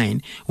Section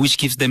 9, which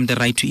gives them the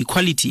right to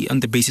equality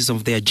on the basis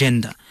of their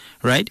gender.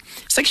 Right?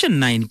 Section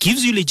 9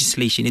 gives you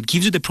legislation. It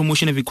gives you the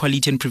Promotion of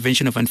Equality and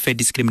Prevention of Unfair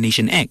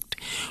Discrimination Act,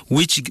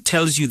 which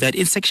tells you that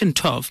in Section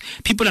 12,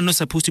 people are not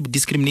supposed to be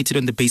discriminated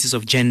on the basis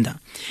of gender,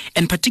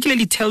 and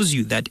particularly tells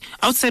you that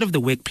outside of the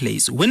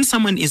workplace, when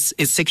someone is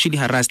sexually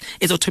harassed,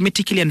 it's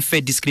automatically unfair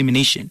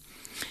discrimination.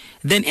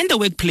 Then in the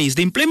workplace,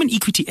 the Employment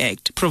Equity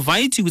Act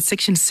provides you with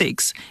Section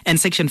 6 and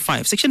Section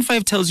 5. Section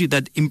 5 tells you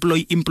that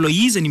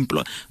employees and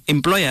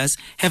employers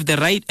have the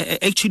right,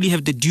 actually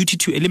have the duty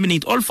to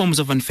eliminate all forms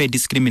of unfair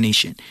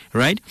discrimination,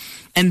 right?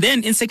 And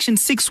then in Section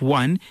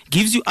 6.1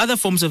 gives you other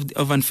forms of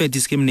unfair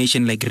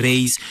discrimination like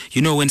race,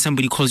 when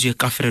somebody calls you a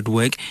kafir at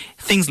work,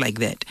 things like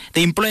that.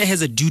 The employer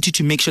has a duty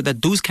to make sure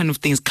that those kind of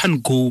things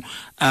can't go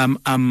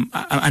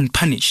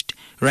unpunished,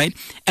 right?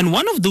 And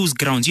one of those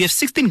grounds, you have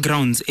 16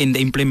 grounds in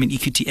the Employment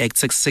Equity Act,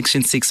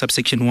 Section 6,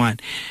 subsection 1.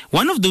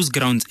 One of those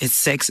grounds is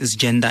sex, is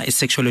gender, is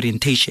sexual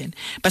orientation.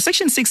 But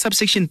Section 6,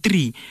 subsection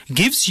 3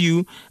 gives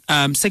you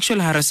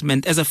sexual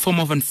harassment as a form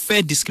of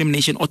unfair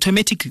discrimination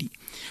automatically.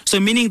 So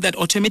meaning that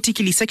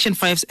automatically Section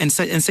 5 and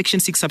Section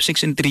 6,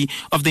 subsection 3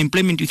 of the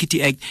Employment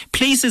Equity Act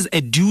places a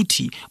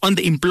duty on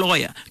the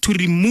employer to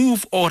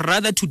remove, or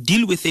rather to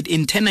deal with it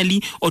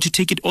internally, or to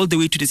take it all the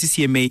way to the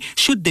CCMA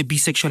should there be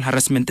sexual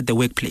harassment at the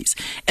workplace.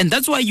 And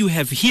that's why you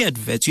have here at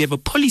VETS, you have a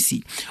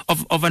policy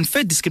of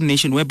unfair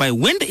discrimination whereby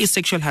when there is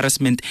sexual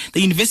harassment,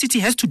 the university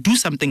has to do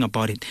something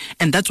about it.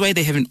 And that's why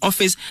they have an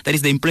office that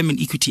is the Employment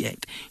Equity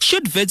Act.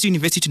 Should VETS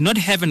University not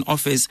have an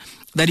office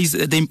that is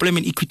the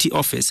Employment Equity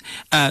Office,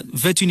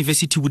 VETS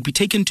University would be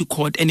taken to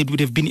court, and it would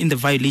have been in the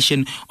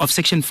violation of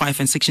Section 5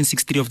 and Section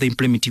 6.3 of the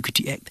Employment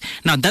Equity Act.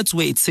 Now, that's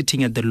where it's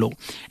sitting at the law.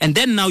 And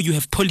then now you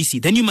have policy.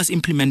 Then you must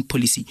implement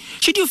policy.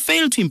 Should you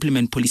fail to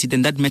implement policy,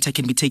 then that matter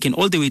can be taken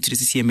all the way to the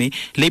CCMA,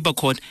 Labour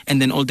Court,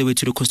 and then all the way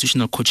to the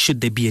Constitutional Court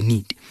should there be a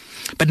need.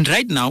 But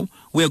right now,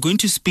 we are going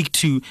to speak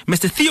to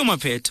Mr. Theo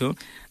Mapeto,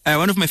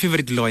 one of my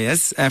favorite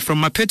lawyers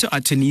from Mapeto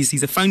Attorneys.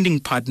 He's a founding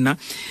partner.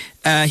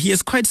 He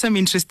has quite some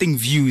interesting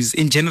views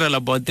in general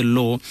about the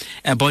law,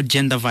 about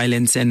gender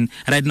violence, and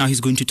right now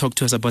he's going to talk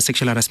to us about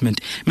sexual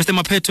harassment. Mr.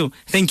 Mapeto,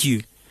 thank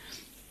you.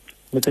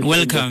 Mr.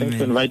 Welcome. Thanks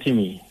for inviting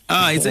me.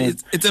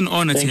 It's an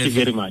honor to have you. Thank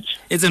you very much.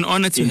 It's an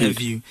honor to have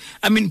you.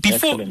 I mean,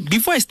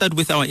 before I start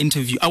with our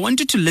interview, I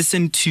wanted to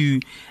listen to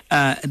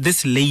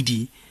this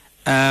lady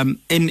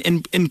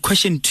in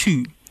question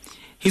 2.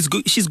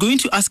 She's going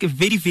to ask a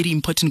very, very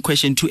important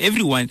question to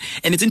everyone.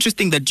 And it's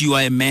interesting that you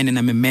are a man and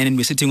I'm a man and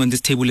we're sitting on this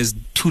table as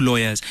two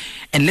lawyers.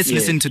 And let's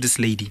listen to this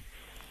lady.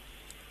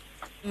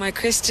 My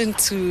question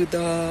to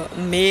the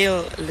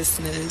male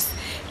listeners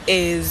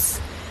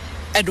is,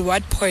 at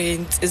what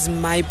point is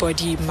my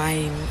body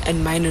mine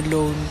and mine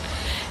alone?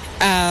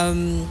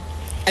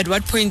 At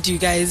what point do you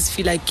guys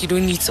feel like you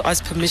don't need to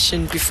ask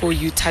permission before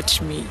you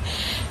touch me?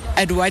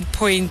 At what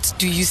point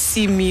do you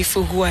see me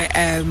for who I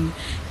am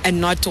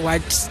and not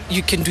what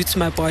you can do to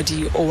my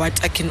body or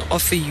what I can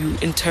offer you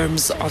in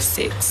terms of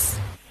sex?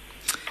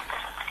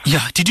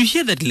 Yeah, did you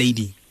hear that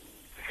lady?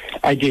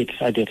 I did.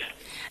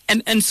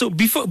 And so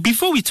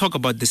before we talk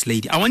about this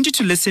lady, I want you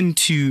to listen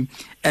to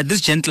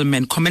this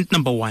gentleman, comment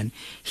number 1.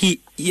 He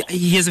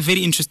has a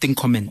very interesting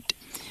comment.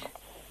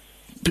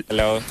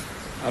 Hello.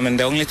 I mean,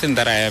 the only thing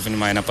that I have in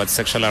mind about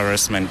sexual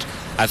harassment,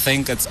 I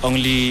think it's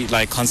only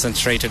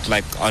concentrated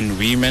on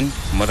women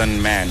more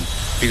than men.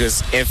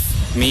 Because if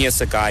me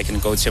as a guy can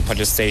go to a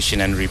police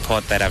station and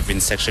report that I've been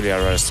sexually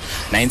harassed,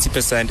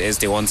 90% is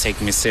they won't take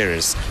me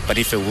serious. But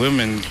if a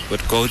woman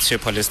would go to a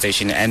police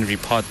station and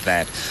report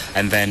that,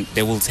 and then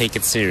they will take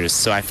it serious.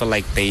 So I feel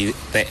like there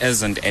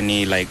isn't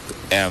any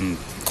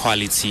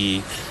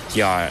quality.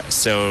 Yeah,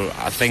 so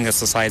I think the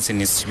society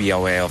needs to be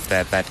aware of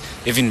that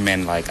even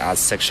men are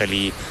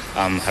sexually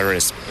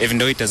harassed, even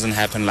though it doesn't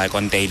happen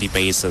on daily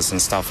basis and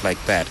stuff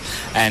like that.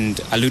 And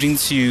alluding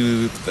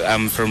to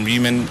from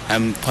women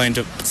point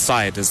of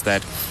side is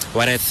that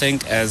what I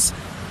think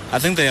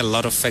there are a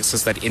lot of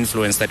factors that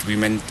influence that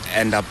women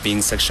end up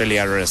being sexually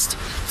harassed.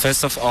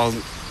 First of all,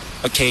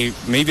 okay,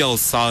 maybe I'll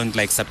sound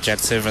like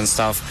subjective and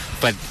stuff,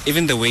 but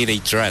even the way they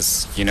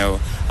dress, you know,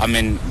 I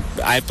mean,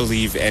 I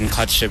believe in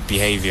courtship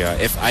behavior.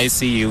 If I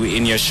see you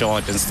in your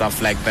short and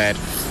stuff like that,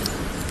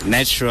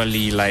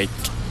 naturally, like,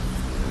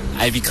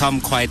 I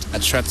become quite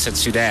attracted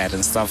to that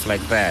and stuff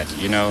like that,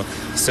 you know.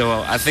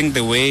 So I think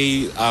the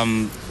way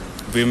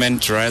women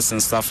dress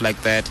and stuff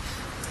like that,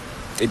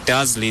 it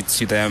does lead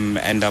to them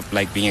end up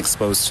like being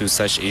exposed to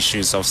such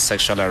issues of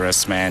sexual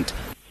harassment.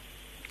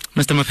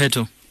 Mr.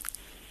 Mapheto.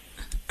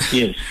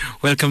 Yes.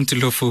 Welcome to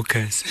Law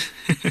Focus.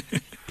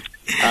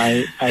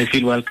 I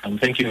feel welcome.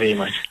 Thank you very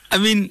much. I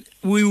mean,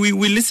 we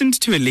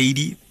listened to a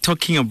lady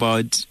talking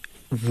about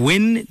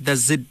when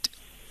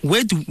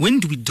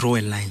do we draw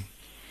a line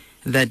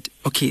that,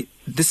 okay,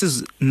 this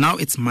is, now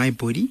it's my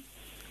body,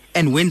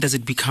 and when does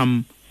it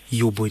become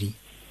your body?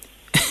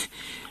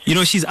 You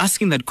know, she's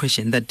asking that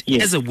question, that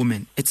yes. As a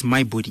woman, it's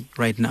my body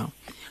right now.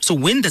 So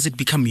when does it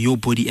become your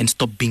body and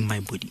stop being my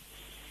body?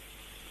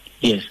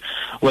 Yes.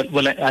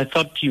 Well, I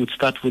thought you would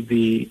start with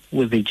the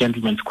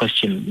gentleman's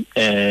question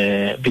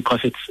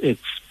because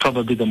it's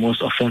probably the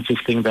most offensive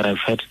thing that I've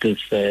heard this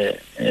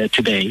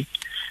today.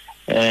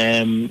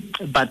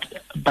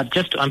 But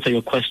just to answer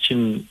your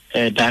question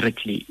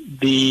directly,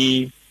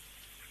 the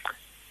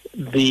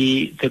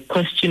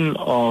question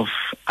of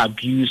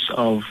abuse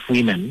of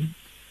women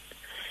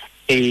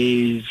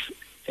is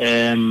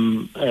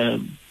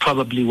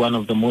probably one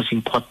of the most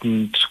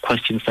important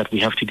questions that we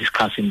have to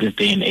discuss in this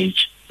day and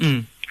age.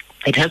 Mm.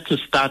 It has to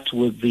start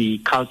with the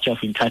culture of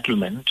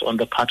entitlement on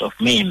the part of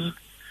men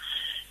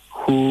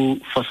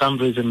who, for some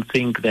reason,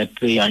 think that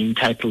they are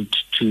entitled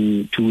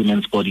to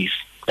women's bodies.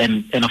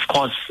 And of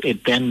course,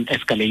 it then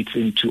escalates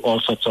into all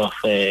sorts of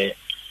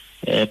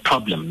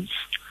problems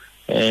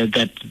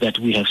that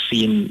we have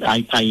seen.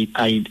 I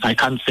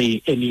can't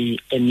say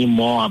any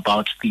more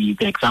about the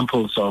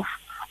examples of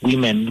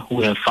women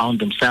who have found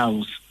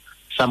themselves,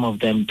 some of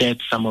them dead,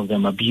 some of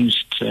them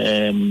abused.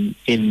 Some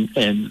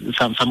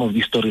of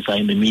these stories are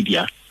in the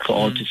media for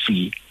all to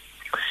see.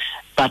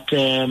 But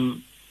a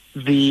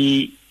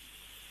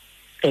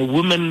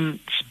woman's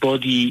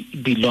body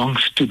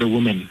belongs to the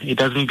woman. It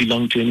doesn't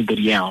belong to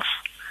anybody else.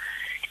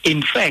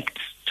 In fact,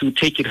 to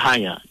take it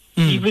higher,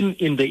 even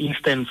in the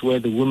instance where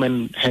the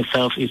woman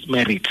herself is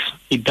married,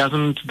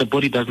 the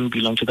body doesn't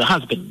belong to the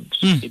husband.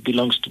 It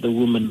belongs to the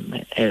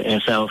woman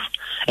herself.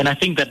 And I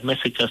think that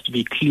message has to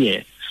be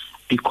clear,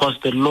 because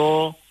the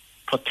law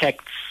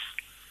protects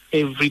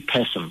every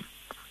person,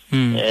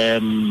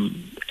 and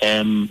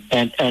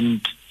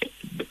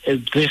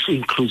this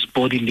includes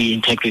bodily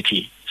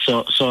integrity.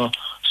 So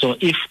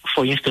if,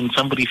 for instance,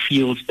 somebody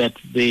feels that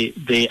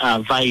they are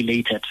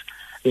violated,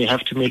 they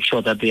have to make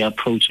sure that they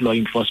approach law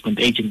enforcement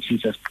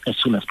agencies as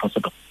soon as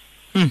possible.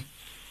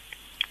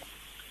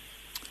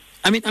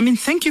 I mean,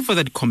 thank you for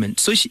that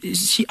comment. So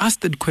she asked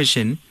that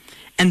question,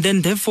 and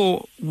then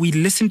therefore we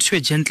listened to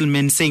a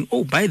gentleman saying,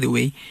 "Oh, by the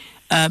way,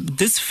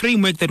 this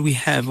framework that we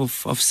have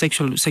of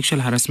sexual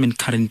harassment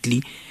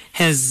currently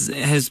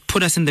has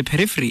put us in the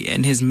periphery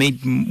and has made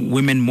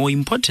women more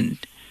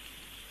important."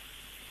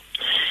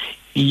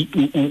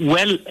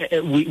 Well,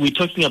 we're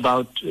talking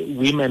about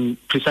women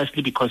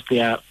precisely because they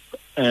are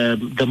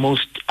the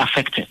most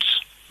affected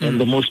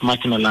and the most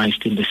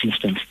marginalized in this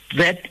instance.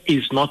 That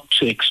is not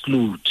to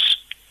exclude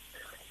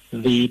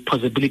the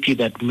possibility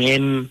that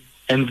men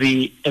and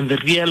the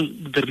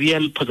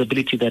real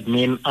possibility that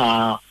men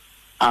are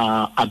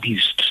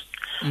abused.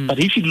 But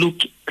if you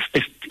look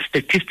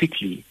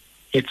statistically,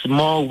 it's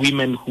more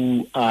women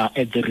who are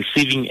at the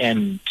receiving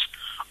end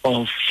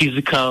of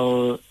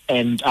physical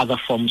and other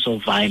forms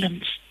of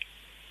violence.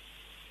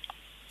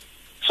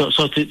 So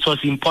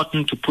it's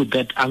important to put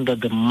that under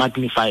the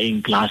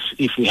magnifying glass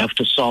if we have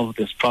to solve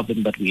this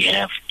problem that we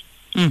have.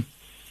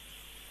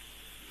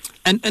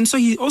 And so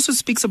he also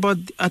speaks about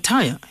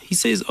attire. He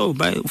says,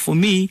 for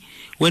me,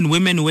 when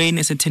women wear in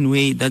a certain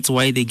way, that's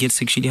why they get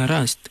sexually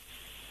harassed.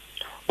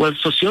 Well,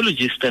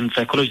 sociologists and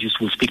psychologists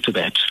will speak to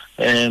that.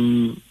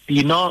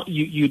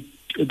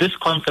 This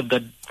concept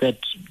that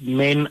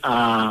men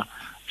are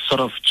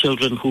sort of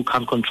children who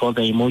can't control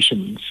their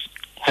emotions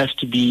has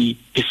to be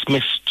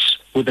dismissed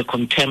with the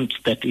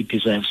contempt that it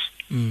deserves.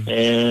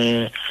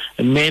 Men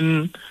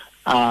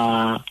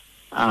are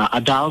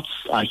adults,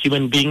 are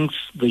human beings.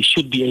 They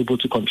should be able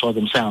to control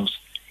themselves,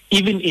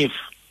 even if,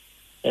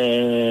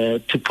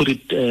 to put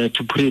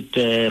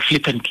it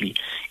flippantly,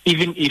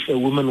 even if a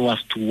woman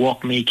was to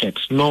walk naked,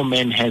 no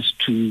man has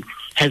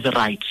a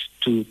right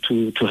to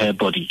her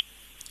body.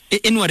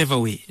 In whatever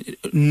way.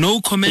 No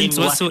comments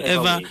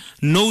whatsoever,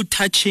 no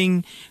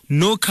touching,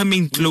 no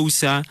coming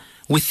closer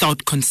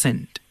without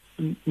consent.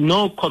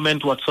 No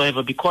comment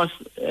whatsoever, because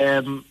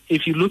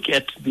if you look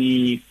at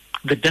the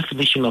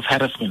definition of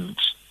harassment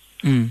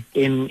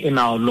in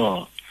our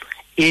law,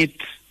 it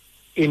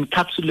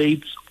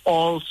encapsulates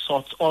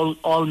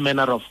all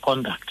manner of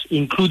conduct,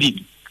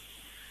 including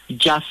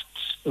just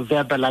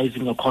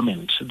verbalizing a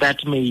comment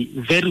that may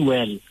very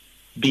well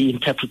be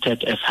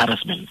interpreted as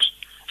harassment.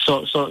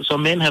 So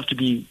men have to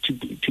be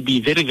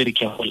very, very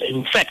careful.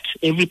 In fact,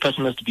 every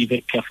person has to be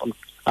very careful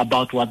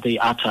about what they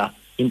utter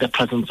in the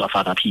presence of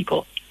other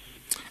people.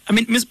 I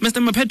mean,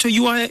 Mr. Maphetho,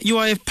 you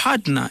are a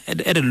partner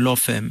at a law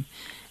firm,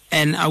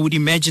 and I would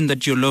imagine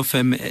that your law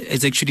firm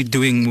is actually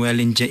doing well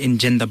in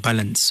gender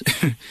balance.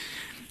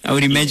 I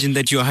would imagine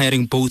that you're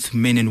hiring both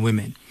men and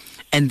women,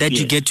 and that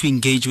you get to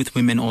engage with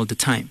women all the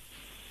time.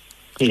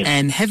 Yes.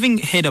 And having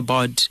heard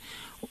about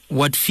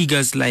what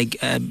figures like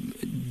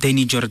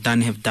Danny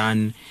Jordan have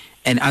done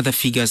and other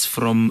figures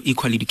from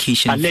Equal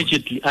Education.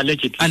 Allegedly,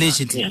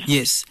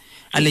 yes.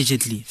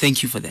 Allegedly.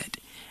 Thank you for that.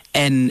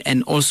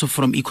 And also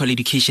from Equal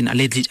Education,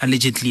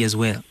 allegedly as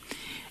well.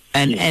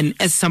 And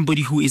as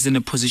somebody who is in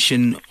a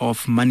position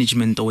of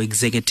management or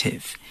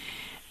executive,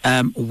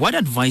 what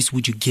advice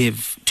would you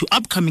give to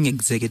upcoming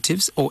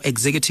executives or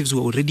executives who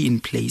are already in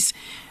place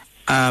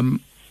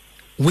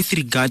with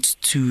regards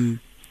to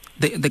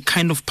the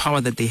kind of power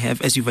that they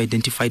have, as you've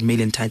identified, male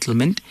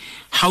entitlement,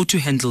 how to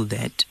handle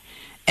that,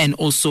 and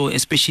also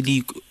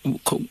especially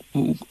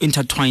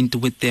intertwined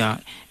with their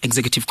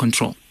executive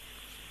control?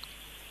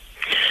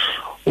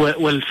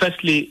 Well,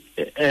 firstly,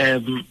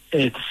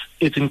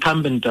 it's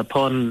incumbent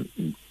upon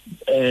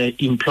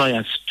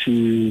employers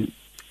to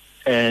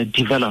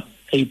develop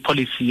a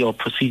policy or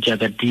procedure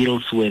that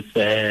deals with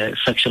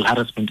sexual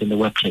harassment in the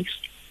workplace.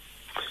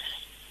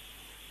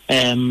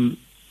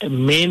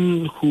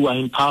 Men who are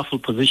in powerful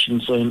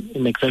positions or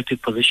in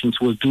executive positions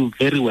will do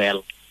very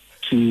well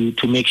to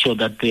make sure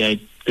that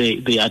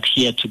they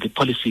adhere to the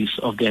policies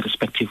of their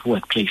respective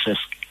workplaces.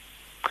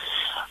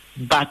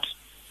 But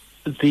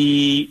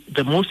the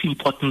most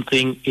important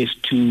thing is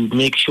to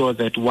make sure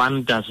that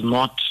one does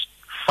not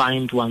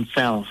find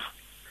oneself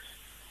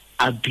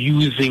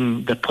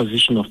abusing the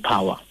position of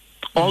power.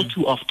 All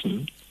too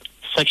often,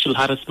 sexual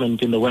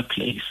harassment in the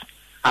workplace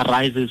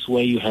arises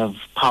where you have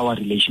power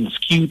relations,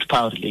 skewed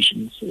power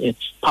relations.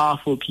 It's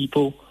powerful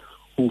people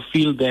who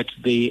feel that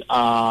they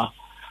are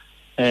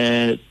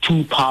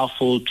too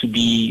powerful to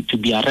be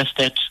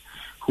arrested,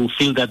 who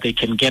feel that they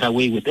can get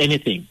away with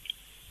anything,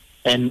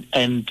 and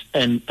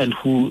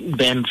who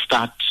then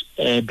start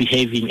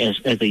behaving as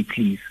they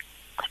please.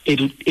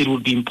 It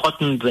would be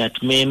important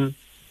that men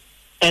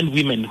and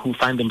women who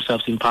find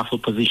themselves in powerful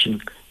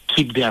positions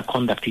keep their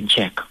conduct in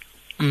check,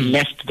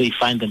 lest they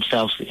find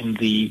themselves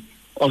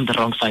on the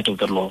wrong side of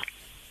the law.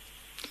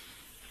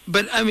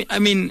 But I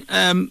mean,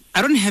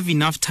 I don't have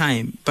enough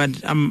time, but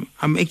I'm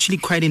actually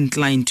quite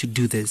inclined to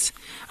do this.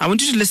 I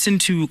want you to listen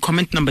to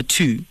comment number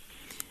 2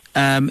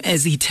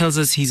 as he tells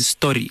us his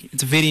story.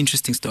 It's a very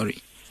interesting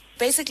story.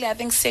 Basically, I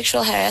think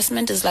sexual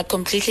harassment is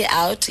completely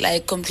out,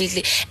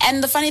 completely.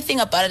 And the funny thing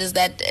about it is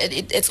that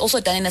it's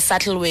also done in a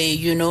subtle way,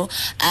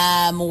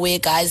 where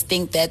guys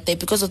think that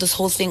because of this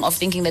whole thing of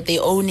thinking that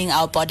they're owning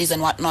our bodies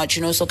and whatnot,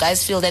 so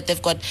guys feel that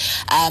they've got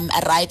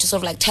a right to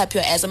sort of tap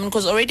your ass. I mean,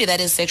 because already that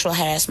is sexual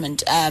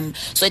harassment.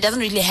 So it doesn't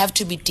really have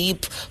to be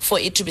deep for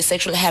it to be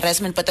sexual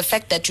harassment. But the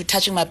fact that you're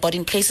touching my body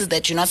in places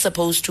that you're not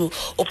supposed to,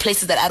 or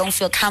places that I don't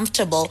feel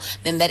comfortable,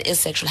 then that is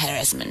sexual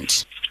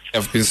harassment.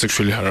 I've been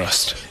sexually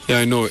harassed. Yeah,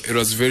 I know. It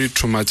was very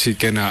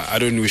traumatic, and I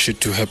don't wish it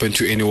to happen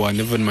to anyone,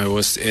 even my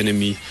worst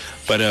enemy.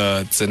 But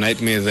it's a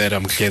nightmare that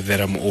I'm glad that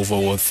I'm over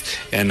with,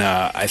 and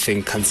I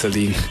think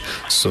counseling.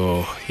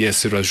 So,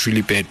 yes, it was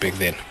really bad back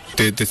then.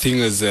 The thing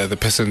is, the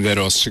person that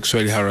was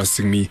sexually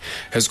harassing me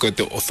has got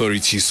the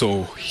authority,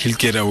 so he'll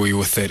get away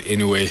with that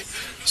anyway.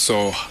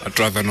 So, I'd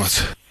rather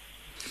not.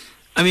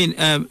 I mean,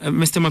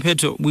 Mr.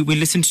 Maphetho, we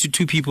listened to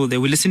 2 people there.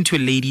 We listened to a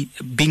lady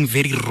being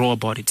very raw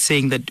about it,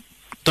 saying that,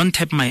 don't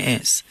tap my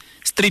ass,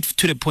 straight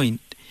to the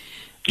point.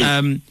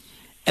 And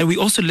we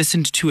also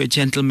listened to a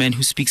gentleman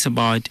who speaks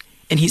about,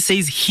 and he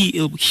says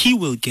he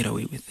will get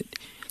away with it.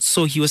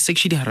 So he was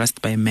sexually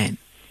harassed by a man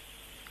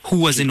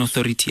who was in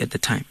authority at the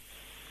time.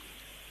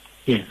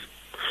 Yes.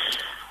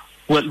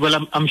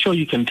 Well, I'm sure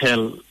you can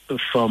tell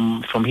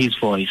from his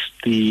voice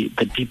the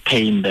deep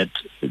pain that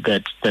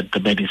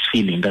the man is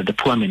feeling, that the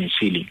poor man is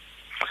feeling.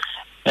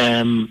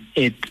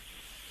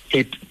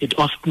 It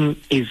often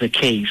is the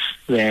case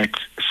that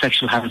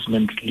sexual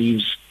harassment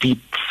leaves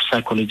deep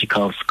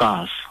psychological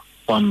scars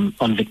on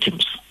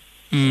victims.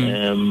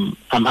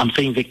 I'm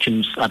saying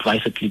victims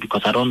advisedly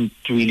because I don't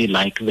really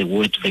like the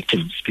word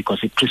victims,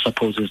 because it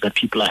presupposes that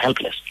people are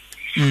helpless.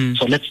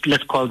 So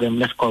let's call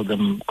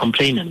them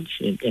complainants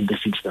in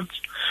this instance.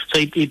 So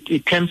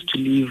it tends to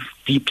leave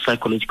deep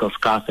psychological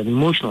scars and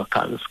emotional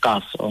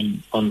scars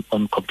on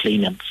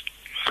complainants.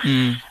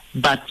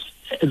 But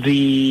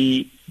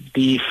the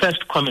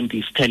first comment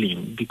is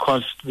telling,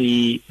 because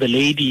the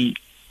lady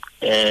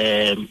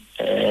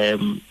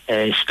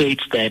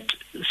states that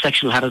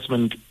sexual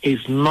harassment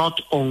is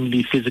not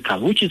only physical,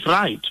 which is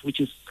right, which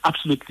is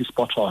absolutely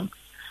spot on.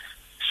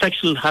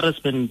 Sexual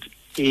harassment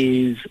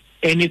is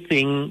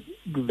anything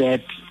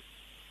that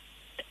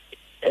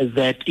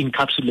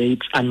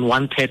encapsulates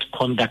unwanted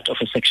conduct of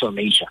a sexual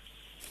nature.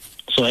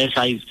 So as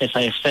I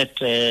said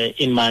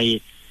in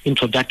my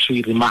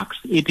introductory remarks,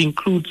 it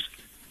includes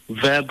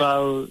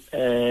verbal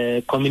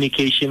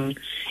communication,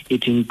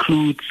 it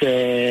includes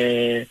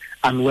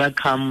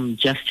unwelcome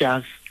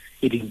gestures,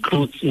 it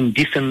includes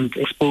indecent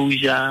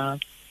exposure,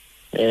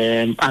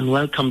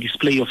 unwelcome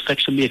display of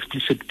sexually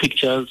explicit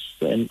pictures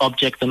and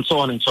objects, and so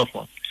on and so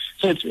forth.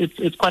 So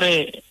it's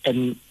quite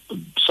an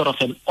sort of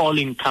an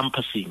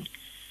all-encompassing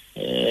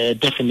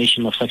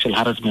definition of sexual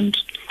harassment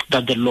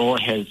that the law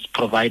has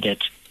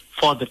provided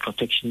for the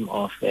protection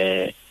of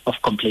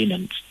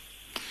complainants.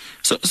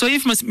 So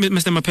if,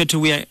 Mr. Maphetho,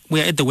 we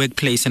are at the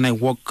workplace and I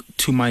walk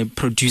to my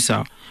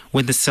producer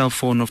with a cell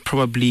phone of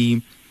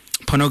probably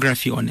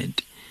pornography on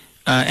it,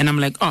 and I'm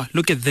like, oh,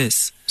 look at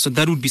this. So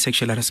that would be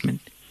sexual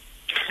harassment.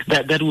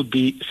 That would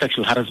be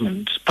sexual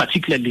harassment,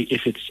 particularly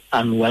if it's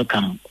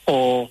unwelcome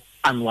or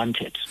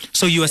unwanted.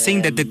 So you are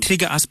saying that the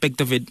trigger aspect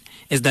of it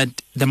is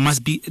that there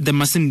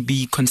mustn't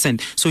be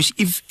consent. So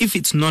if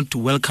it's not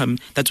welcome,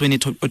 that's when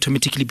it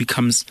automatically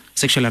becomes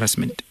sexual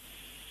harassment.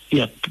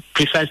 Yeah,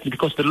 precisely,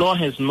 because the law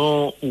has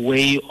no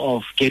way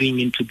of getting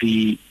into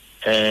the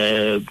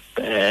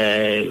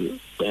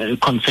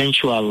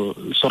consensual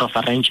sort of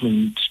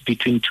arrangement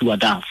between two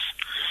adults.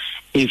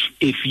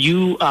 If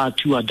you are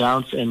two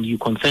adults and you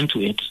consent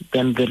to it,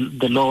 then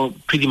the law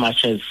pretty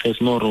much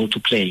has no role to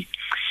play.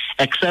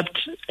 Except,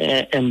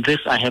 and this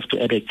I have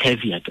to add a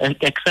caveat,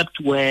 except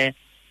where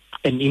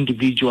an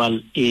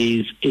individual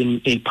is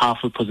in a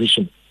powerful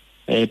position.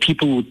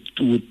 People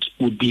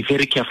would be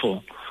very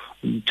careful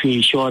to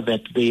ensure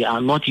that they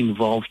are not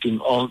involved in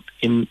all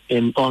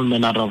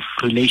manner of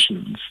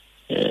relations,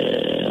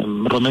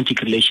 romantic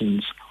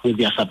relations with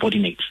their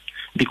subordinates,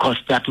 because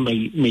that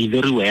may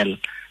very well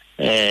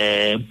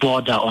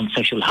border on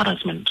sexual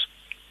harassment.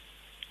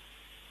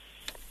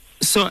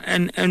 So,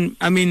 and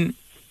I mean,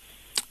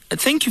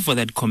 thank you for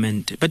that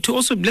comment. But to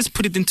also, let's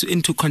put it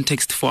into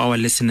context for our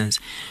listeners.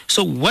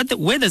 So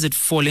where does it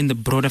fall in the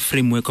broader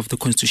framework of the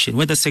Constitution?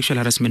 Where does sexual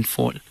harassment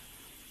fall?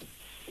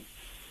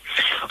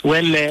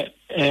 Well,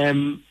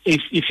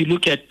 if you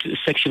look at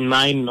Section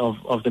 9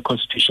 of the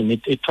Constitution,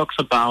 it talks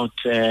about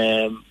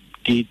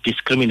the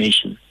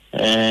discrimination.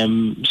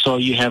 So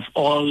you have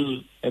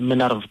all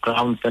manner of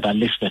grounds that are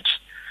listed,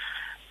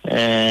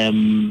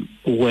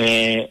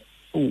 which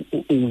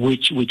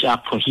are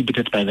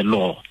prohibited by the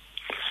law.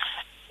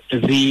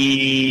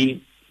 The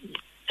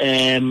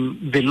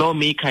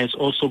lawmaker has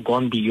also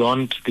gone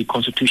beyond the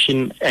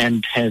Constitution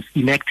and has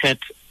enacted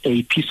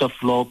a piece of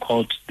law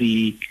called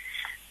the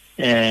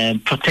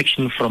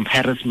Protection from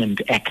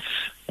Harassment Act.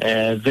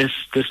 This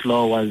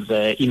law was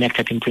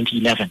enacted in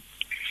 2011.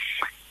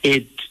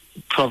 It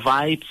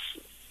provides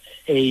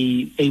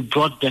a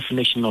broad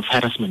definition of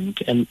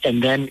harassment, and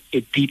then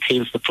it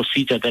details the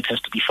procedure that has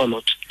to be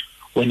followed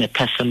when a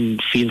person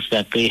feels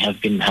that they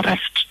have been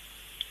harassed.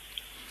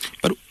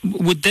 But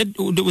would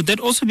that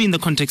also be in the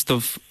context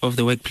of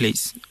the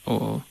workplace,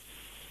 or?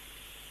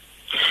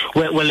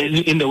 Well,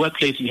 in the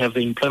workplace, you have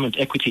the Employment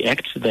Equity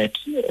Act that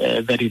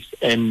is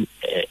an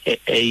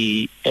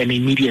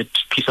immediate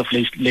piece of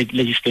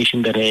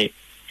legislation that a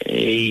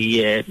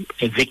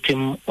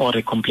victim or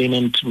a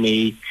complainant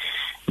may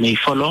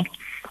follow.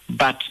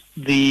 But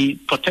the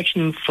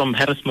Protection from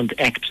Harassment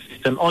Act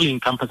is an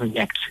all-encompassing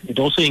act. It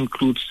also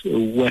includes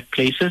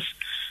workplaces.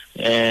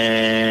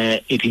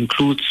 It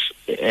includes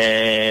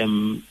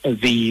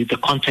the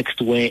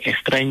context where a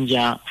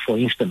stranger, for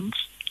instance,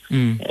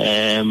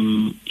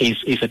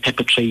 is a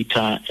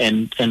perpetrator,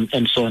 and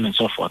so on and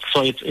so forth.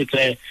 So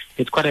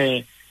it's quite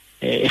a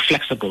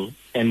flexible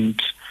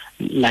and,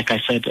 like I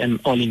said, an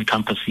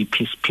all-encompassing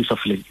piece of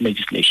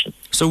legislation.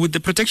 So would the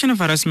Protection of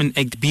Harassment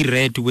Act be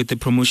read with the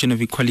Promotion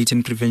of Equality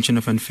and Prevention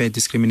of Unfair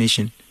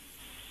Discrimination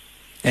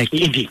Act?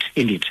 Indeed.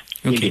 Okay.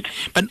 Indeed.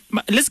 But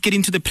let's get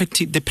into the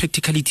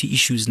practicality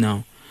issues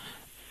now.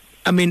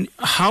 I mean,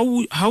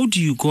 how do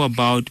you go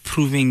about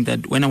proving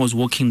that when I was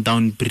walking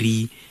down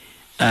Bree,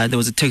 there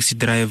was a taxi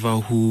driver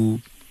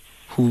who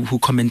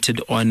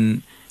commented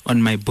on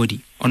my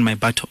body, on my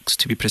buttocks,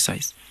 to be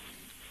precise?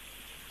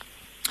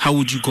 How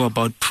would you go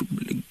about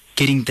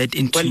getting that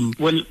into?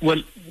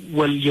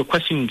 Well, your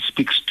question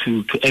speaks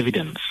to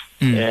evidence.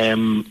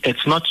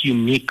 It's not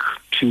unique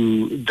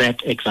to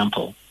that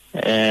example,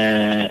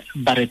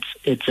 but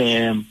it's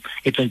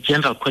a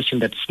general question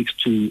that speaks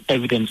to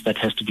evidence that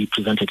has to be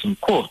presented in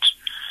court.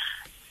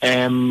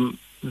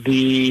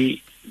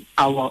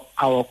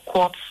 Our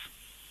courts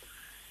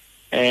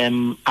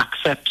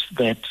accept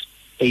that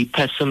a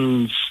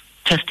person's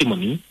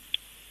testimony,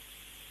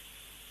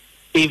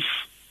 if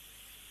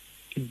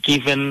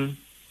given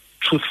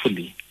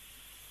truthfully,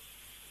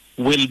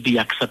 will be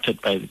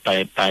accepted by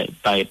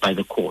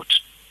the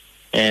court.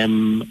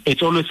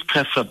 It's always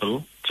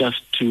preferable,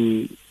 just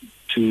to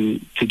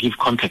give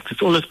context,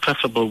 it's always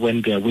preferable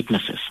when there are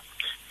witnesses,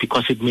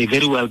 because it may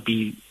very well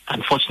be,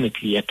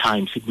 unfortunately at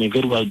times, it may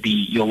very well be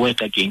your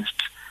word against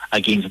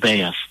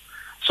theirs.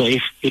 So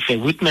if a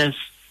witness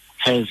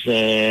has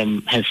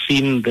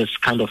seen this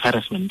kind of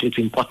harassment, it's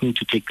important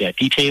to take their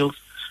details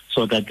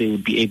so that they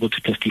would be able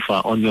to testify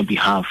on your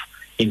behalf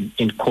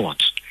in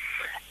court.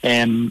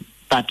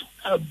 But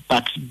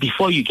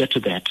before you get to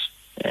that,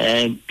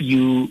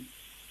 you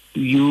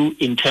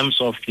in terms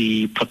of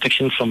the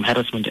Protection from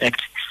Harassment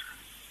Act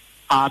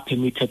are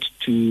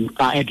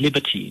at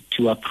liberty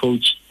to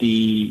approach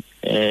the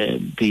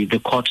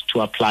the court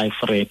to apply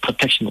for a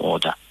protection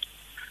order,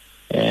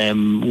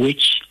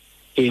 which,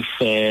 if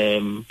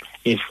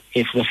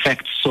the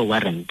facts so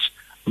warrant,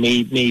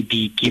 may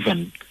be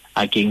given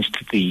against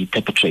the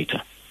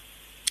perpetrator.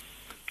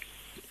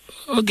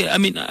 Okay, I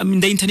mean,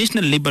 the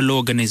International Labour Law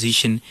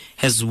Organization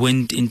has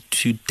went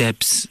into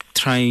depths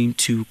trying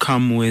to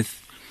come with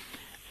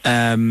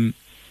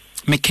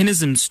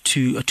mechanisms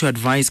to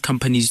advise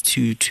companies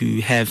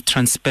to have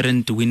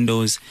transparent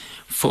windows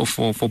for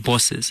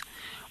bosses,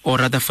 or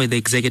rather for the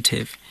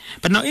executive.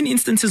 But now in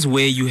instances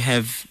where you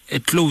have a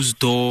closed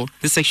door,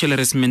 the sexual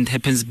harassment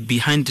happens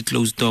behind the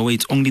closed door where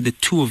it's only the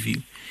two of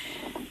you.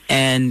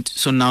 And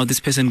so now this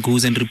person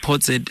goes and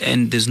reports it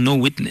and there's no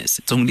witness.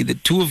 It's only the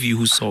two of you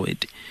who saw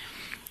it.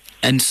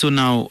 And so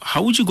now,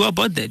 how would you go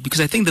about that?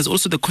 Because I think there's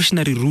also the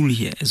cautionary rule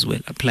here as well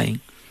applying.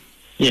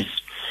 Yes.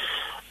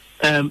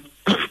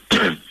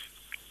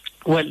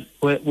 Well,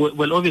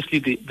 obviously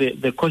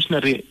the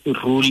cautionary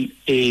rule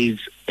is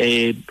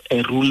a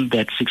rule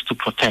that seeks to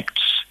protect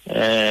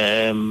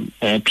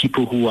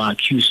people who are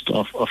accused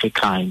of a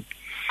crime.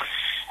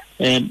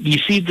 You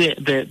see,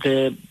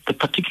 the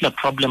particular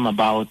problem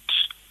about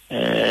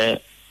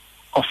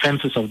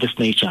offences of this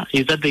nature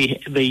is that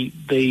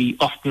they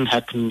often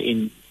happen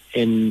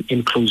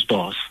in closed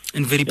doors,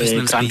 in very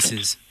personal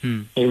spaces,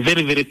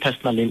 very, very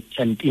personal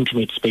and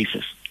intimate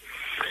spaces.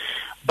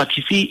 But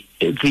you see,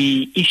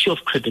 the issue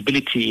of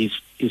credibility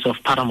is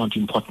of paramount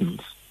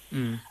importance.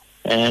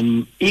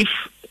 If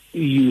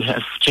you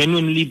have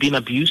genuinely been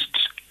abused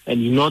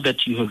and you know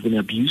that you have been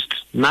abused,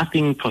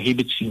 nothing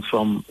prohibits you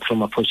from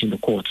approaching the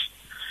courts.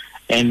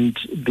 And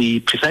the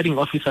presiding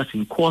officers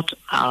in court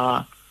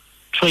are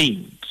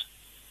trained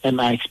and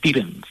are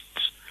experienced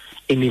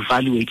in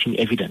evaluating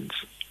evidence.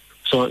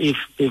 So if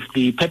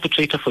the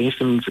perpetrator, for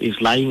instance, is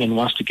lying and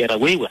wants to get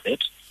away with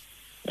it,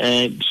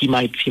 he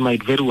might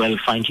very well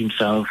find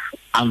himself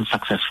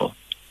unsuccessful.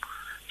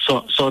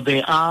 So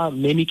there are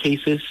many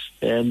cases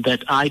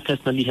that I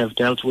personally have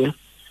dealt with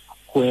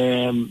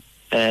where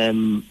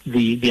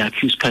the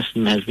accused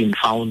person has been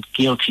found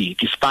guilty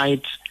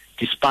despite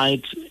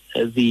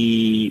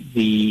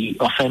the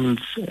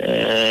offence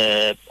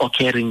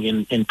occurring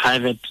in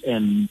private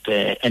and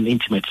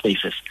intimate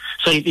spaces.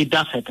 So it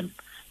does happen.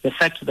 The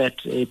fact that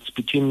it's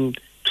between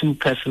two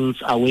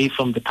persons away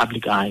from the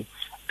public eye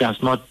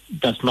does not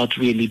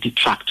really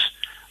detract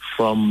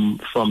from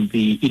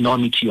the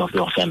enormity of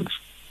the offence.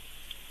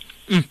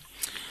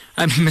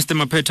 Mr.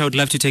 Mapetwa, I would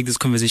love to take this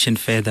conversation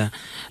further,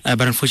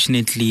 but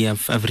unfortunately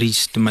I've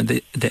reached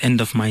the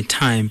end of my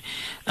time.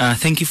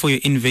 Thank you for your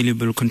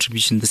invaluable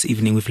contribution this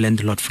evening. We've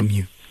learned a lot from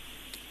you.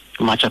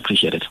 Much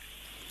appreciated.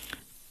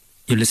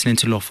 You're listening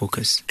to Law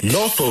Focus.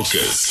 Law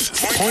Focus.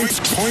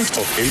 Point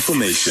of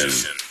information.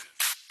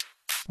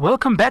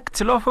 Welcome back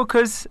to Law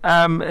Focus.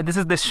 This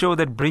is the show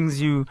that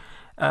brings you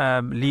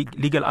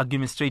legal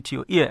arguments straight to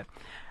your ear.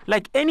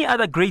 Like any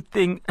other great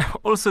thing,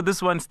 also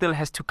this one still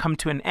has to come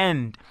to an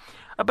end.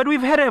 But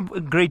we've had a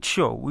great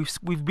show.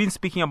 We've been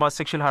speaking about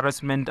sexual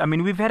harassment. I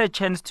mean, we've had a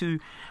chance to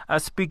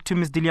speak to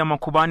Ms. Dilia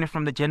Makubane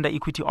from the Gender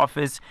Equity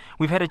Office.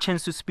 We've had a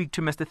chance to speak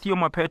to Mr. Theo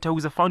Mapetwa,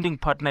 who's a founding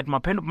partner at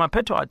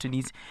Mapetwa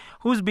Attorneys,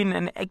 who's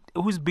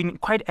been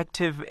quite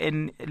active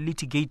in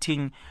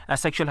litigating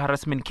sexual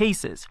harassment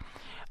cases.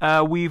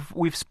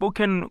 We've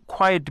spoken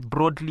quite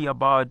broadly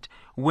about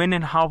when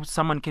and how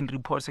someone can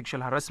report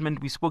sexual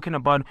harassment. We've spoken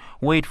about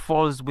where it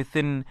falls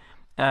within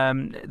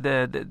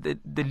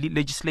the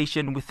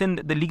legislation, within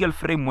the legal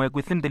framework,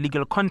 within the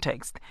legal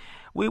context.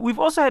 We've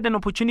also had an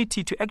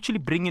opportunity to actually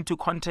bring into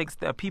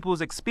context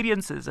people's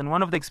experiences, and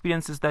one of the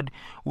experiences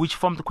which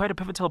formed quite a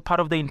pivotal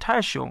part of the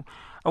entire show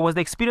was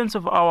the experience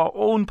of our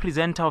own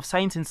presenter of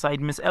Science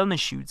Inside, Ms. Elna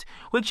Schutz,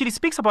 who actually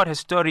speaks about her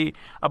story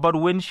about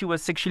when she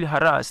was sexually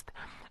harassed.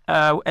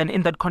 And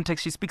in that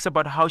context, she speaks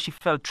about how she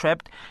felt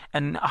trapped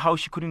and how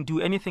she couldn't do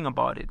anything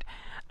about it.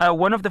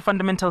 One of the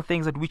fundamental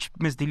things at which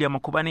Ms. Dilia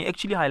Makubane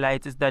actually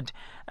highlights is that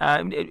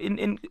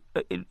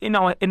in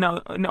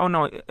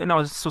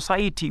our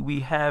society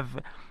we have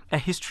a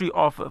history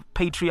of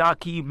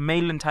patriarchy,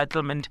 male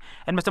entitlement,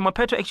 and Mr.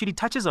 Mapetwa actually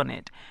touches on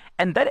it.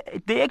 And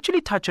that they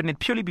actually touch on it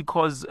purely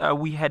because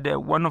we had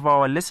one of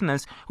our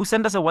listeners who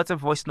sent us a WhatsApp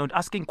voice note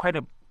asking quite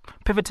a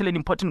pivotal and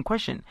important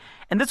question.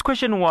 And this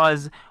question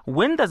was,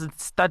 when does it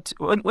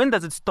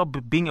stop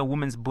being a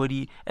woman's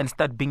body and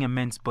start being a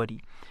man's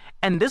body?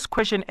 And this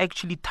question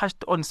actually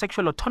touched on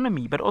sexual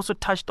autonomy, but also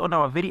touched on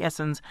our very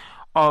essence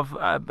of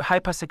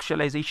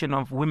hypersexualization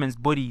of women's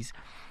bodies.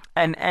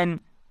 And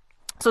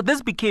so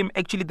this became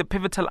actually the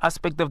pivotal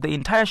aspect of the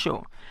entire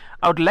show.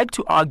 I would like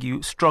to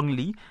argue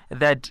strongly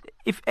that,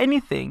 if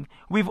anything,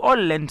 we've all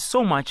learned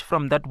so much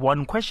from that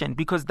one question,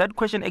 because that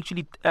question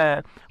actually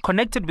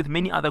connected with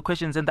many other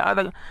questions. And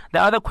the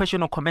other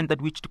question or comment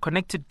that which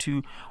connected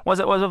to was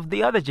of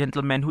the other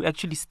gentleman who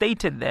actually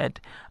stated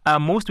that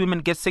most women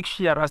get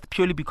sexually harassed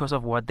purely because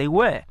of what they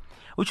wear.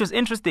 which was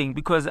interesting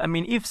because, I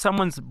mean, if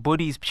someone's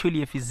body is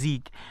purely a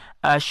physique,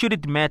 should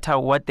it matter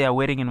what they are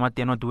wearing and what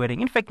they're not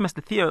wearing? In fact,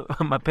 Mr. Theo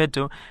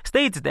Mapetto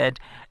states that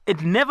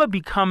it never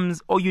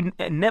becomes, or you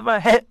never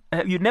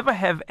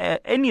have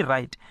any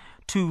right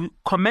to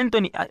comment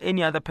on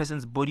any other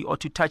person's body or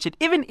to touch it,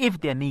 even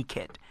if they're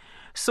naked.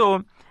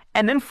 So,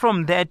 and then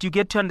from that, you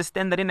get to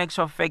understand that in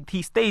actual fact,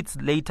 he states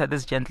later,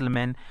 this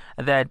gentleman,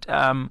 that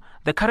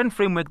the current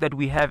framework that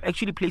we have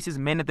actually places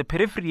men at the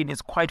periphery and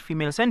is quite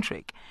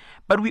female-centric.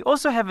 But we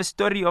also have a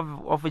story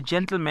of a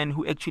gentleman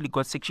who actually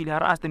got sexually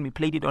harassed, and we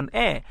played it on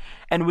air.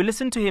 And we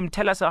listened to him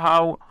tell us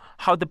how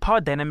the power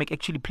dynamic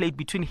actually played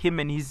between him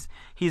and his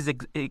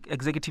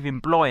executive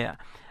employer,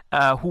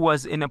 who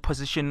was in a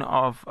position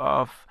of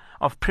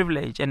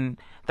privilege, and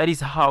that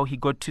is how he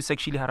got to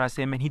sexually harass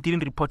him, and he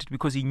didn't report it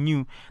because he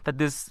knew that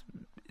this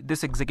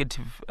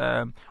executive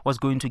was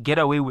going to get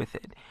away with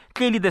it.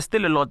 Clearly, there's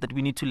still a lot that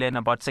we need to learn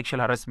about sexual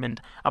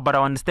harassment, about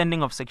our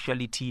understanding of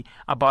sexuality,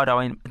 about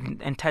our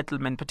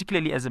entitlement,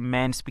 particularly as a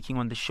man speaking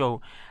on the show.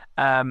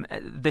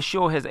 The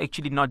show has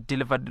actually not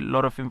delivered a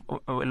lot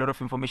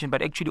of information,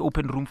 but actually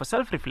opened room for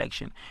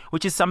self-reflection,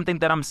 which is something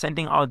that I'm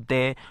sending out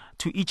there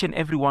to each and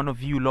every one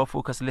of you Law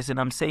Focus listeners.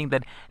 I'm saying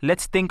that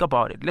let's think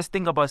about it. Let's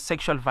think about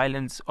sexual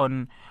violence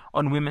on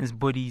women's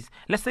bodies.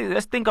 Let's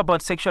think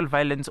about sexual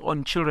violence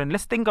on children.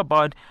 Let's think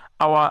about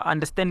our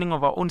understanding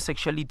of our own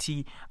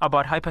sexuality,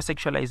 about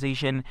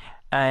hypersexualization,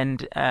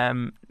 and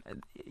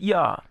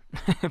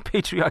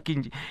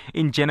patriarchy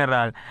in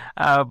general.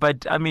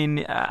 But I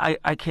mean,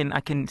 I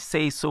can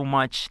say so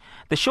much.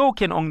 The show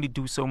can only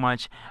do so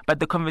much, but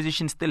the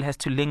conversation still has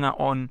to linger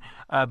on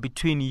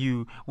between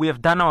you. We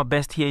have done our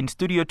best here in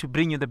studio to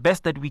bring you the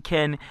best that we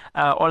can.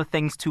 All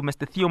thanks to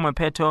Mr. Theo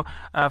Mapetto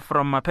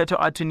from Mapetto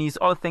Attorneys.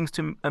 All thanks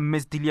to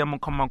Ms. Dilia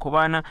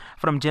Mokomakobana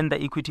from Gender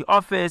Equity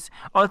Office.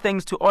 All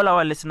thanks to all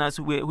our listeners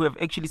who have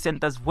actually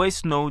sent us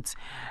voice notes.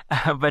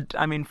 But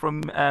I mean,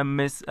 from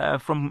Ms.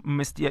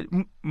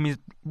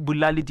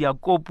 Bulali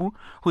Diakopu,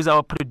 who's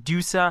our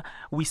producer,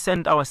 we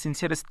send our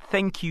sincerest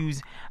thank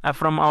yous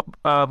from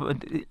our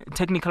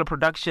technical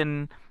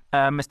production,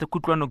 Mr.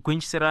 Kutwano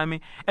Gwinch Serami,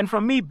 and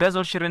from me,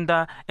 Bezel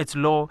Shirinda. It's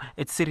law,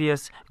 it's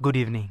serious. Good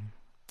evening.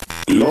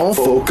 Law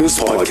Focus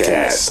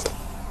Podcast.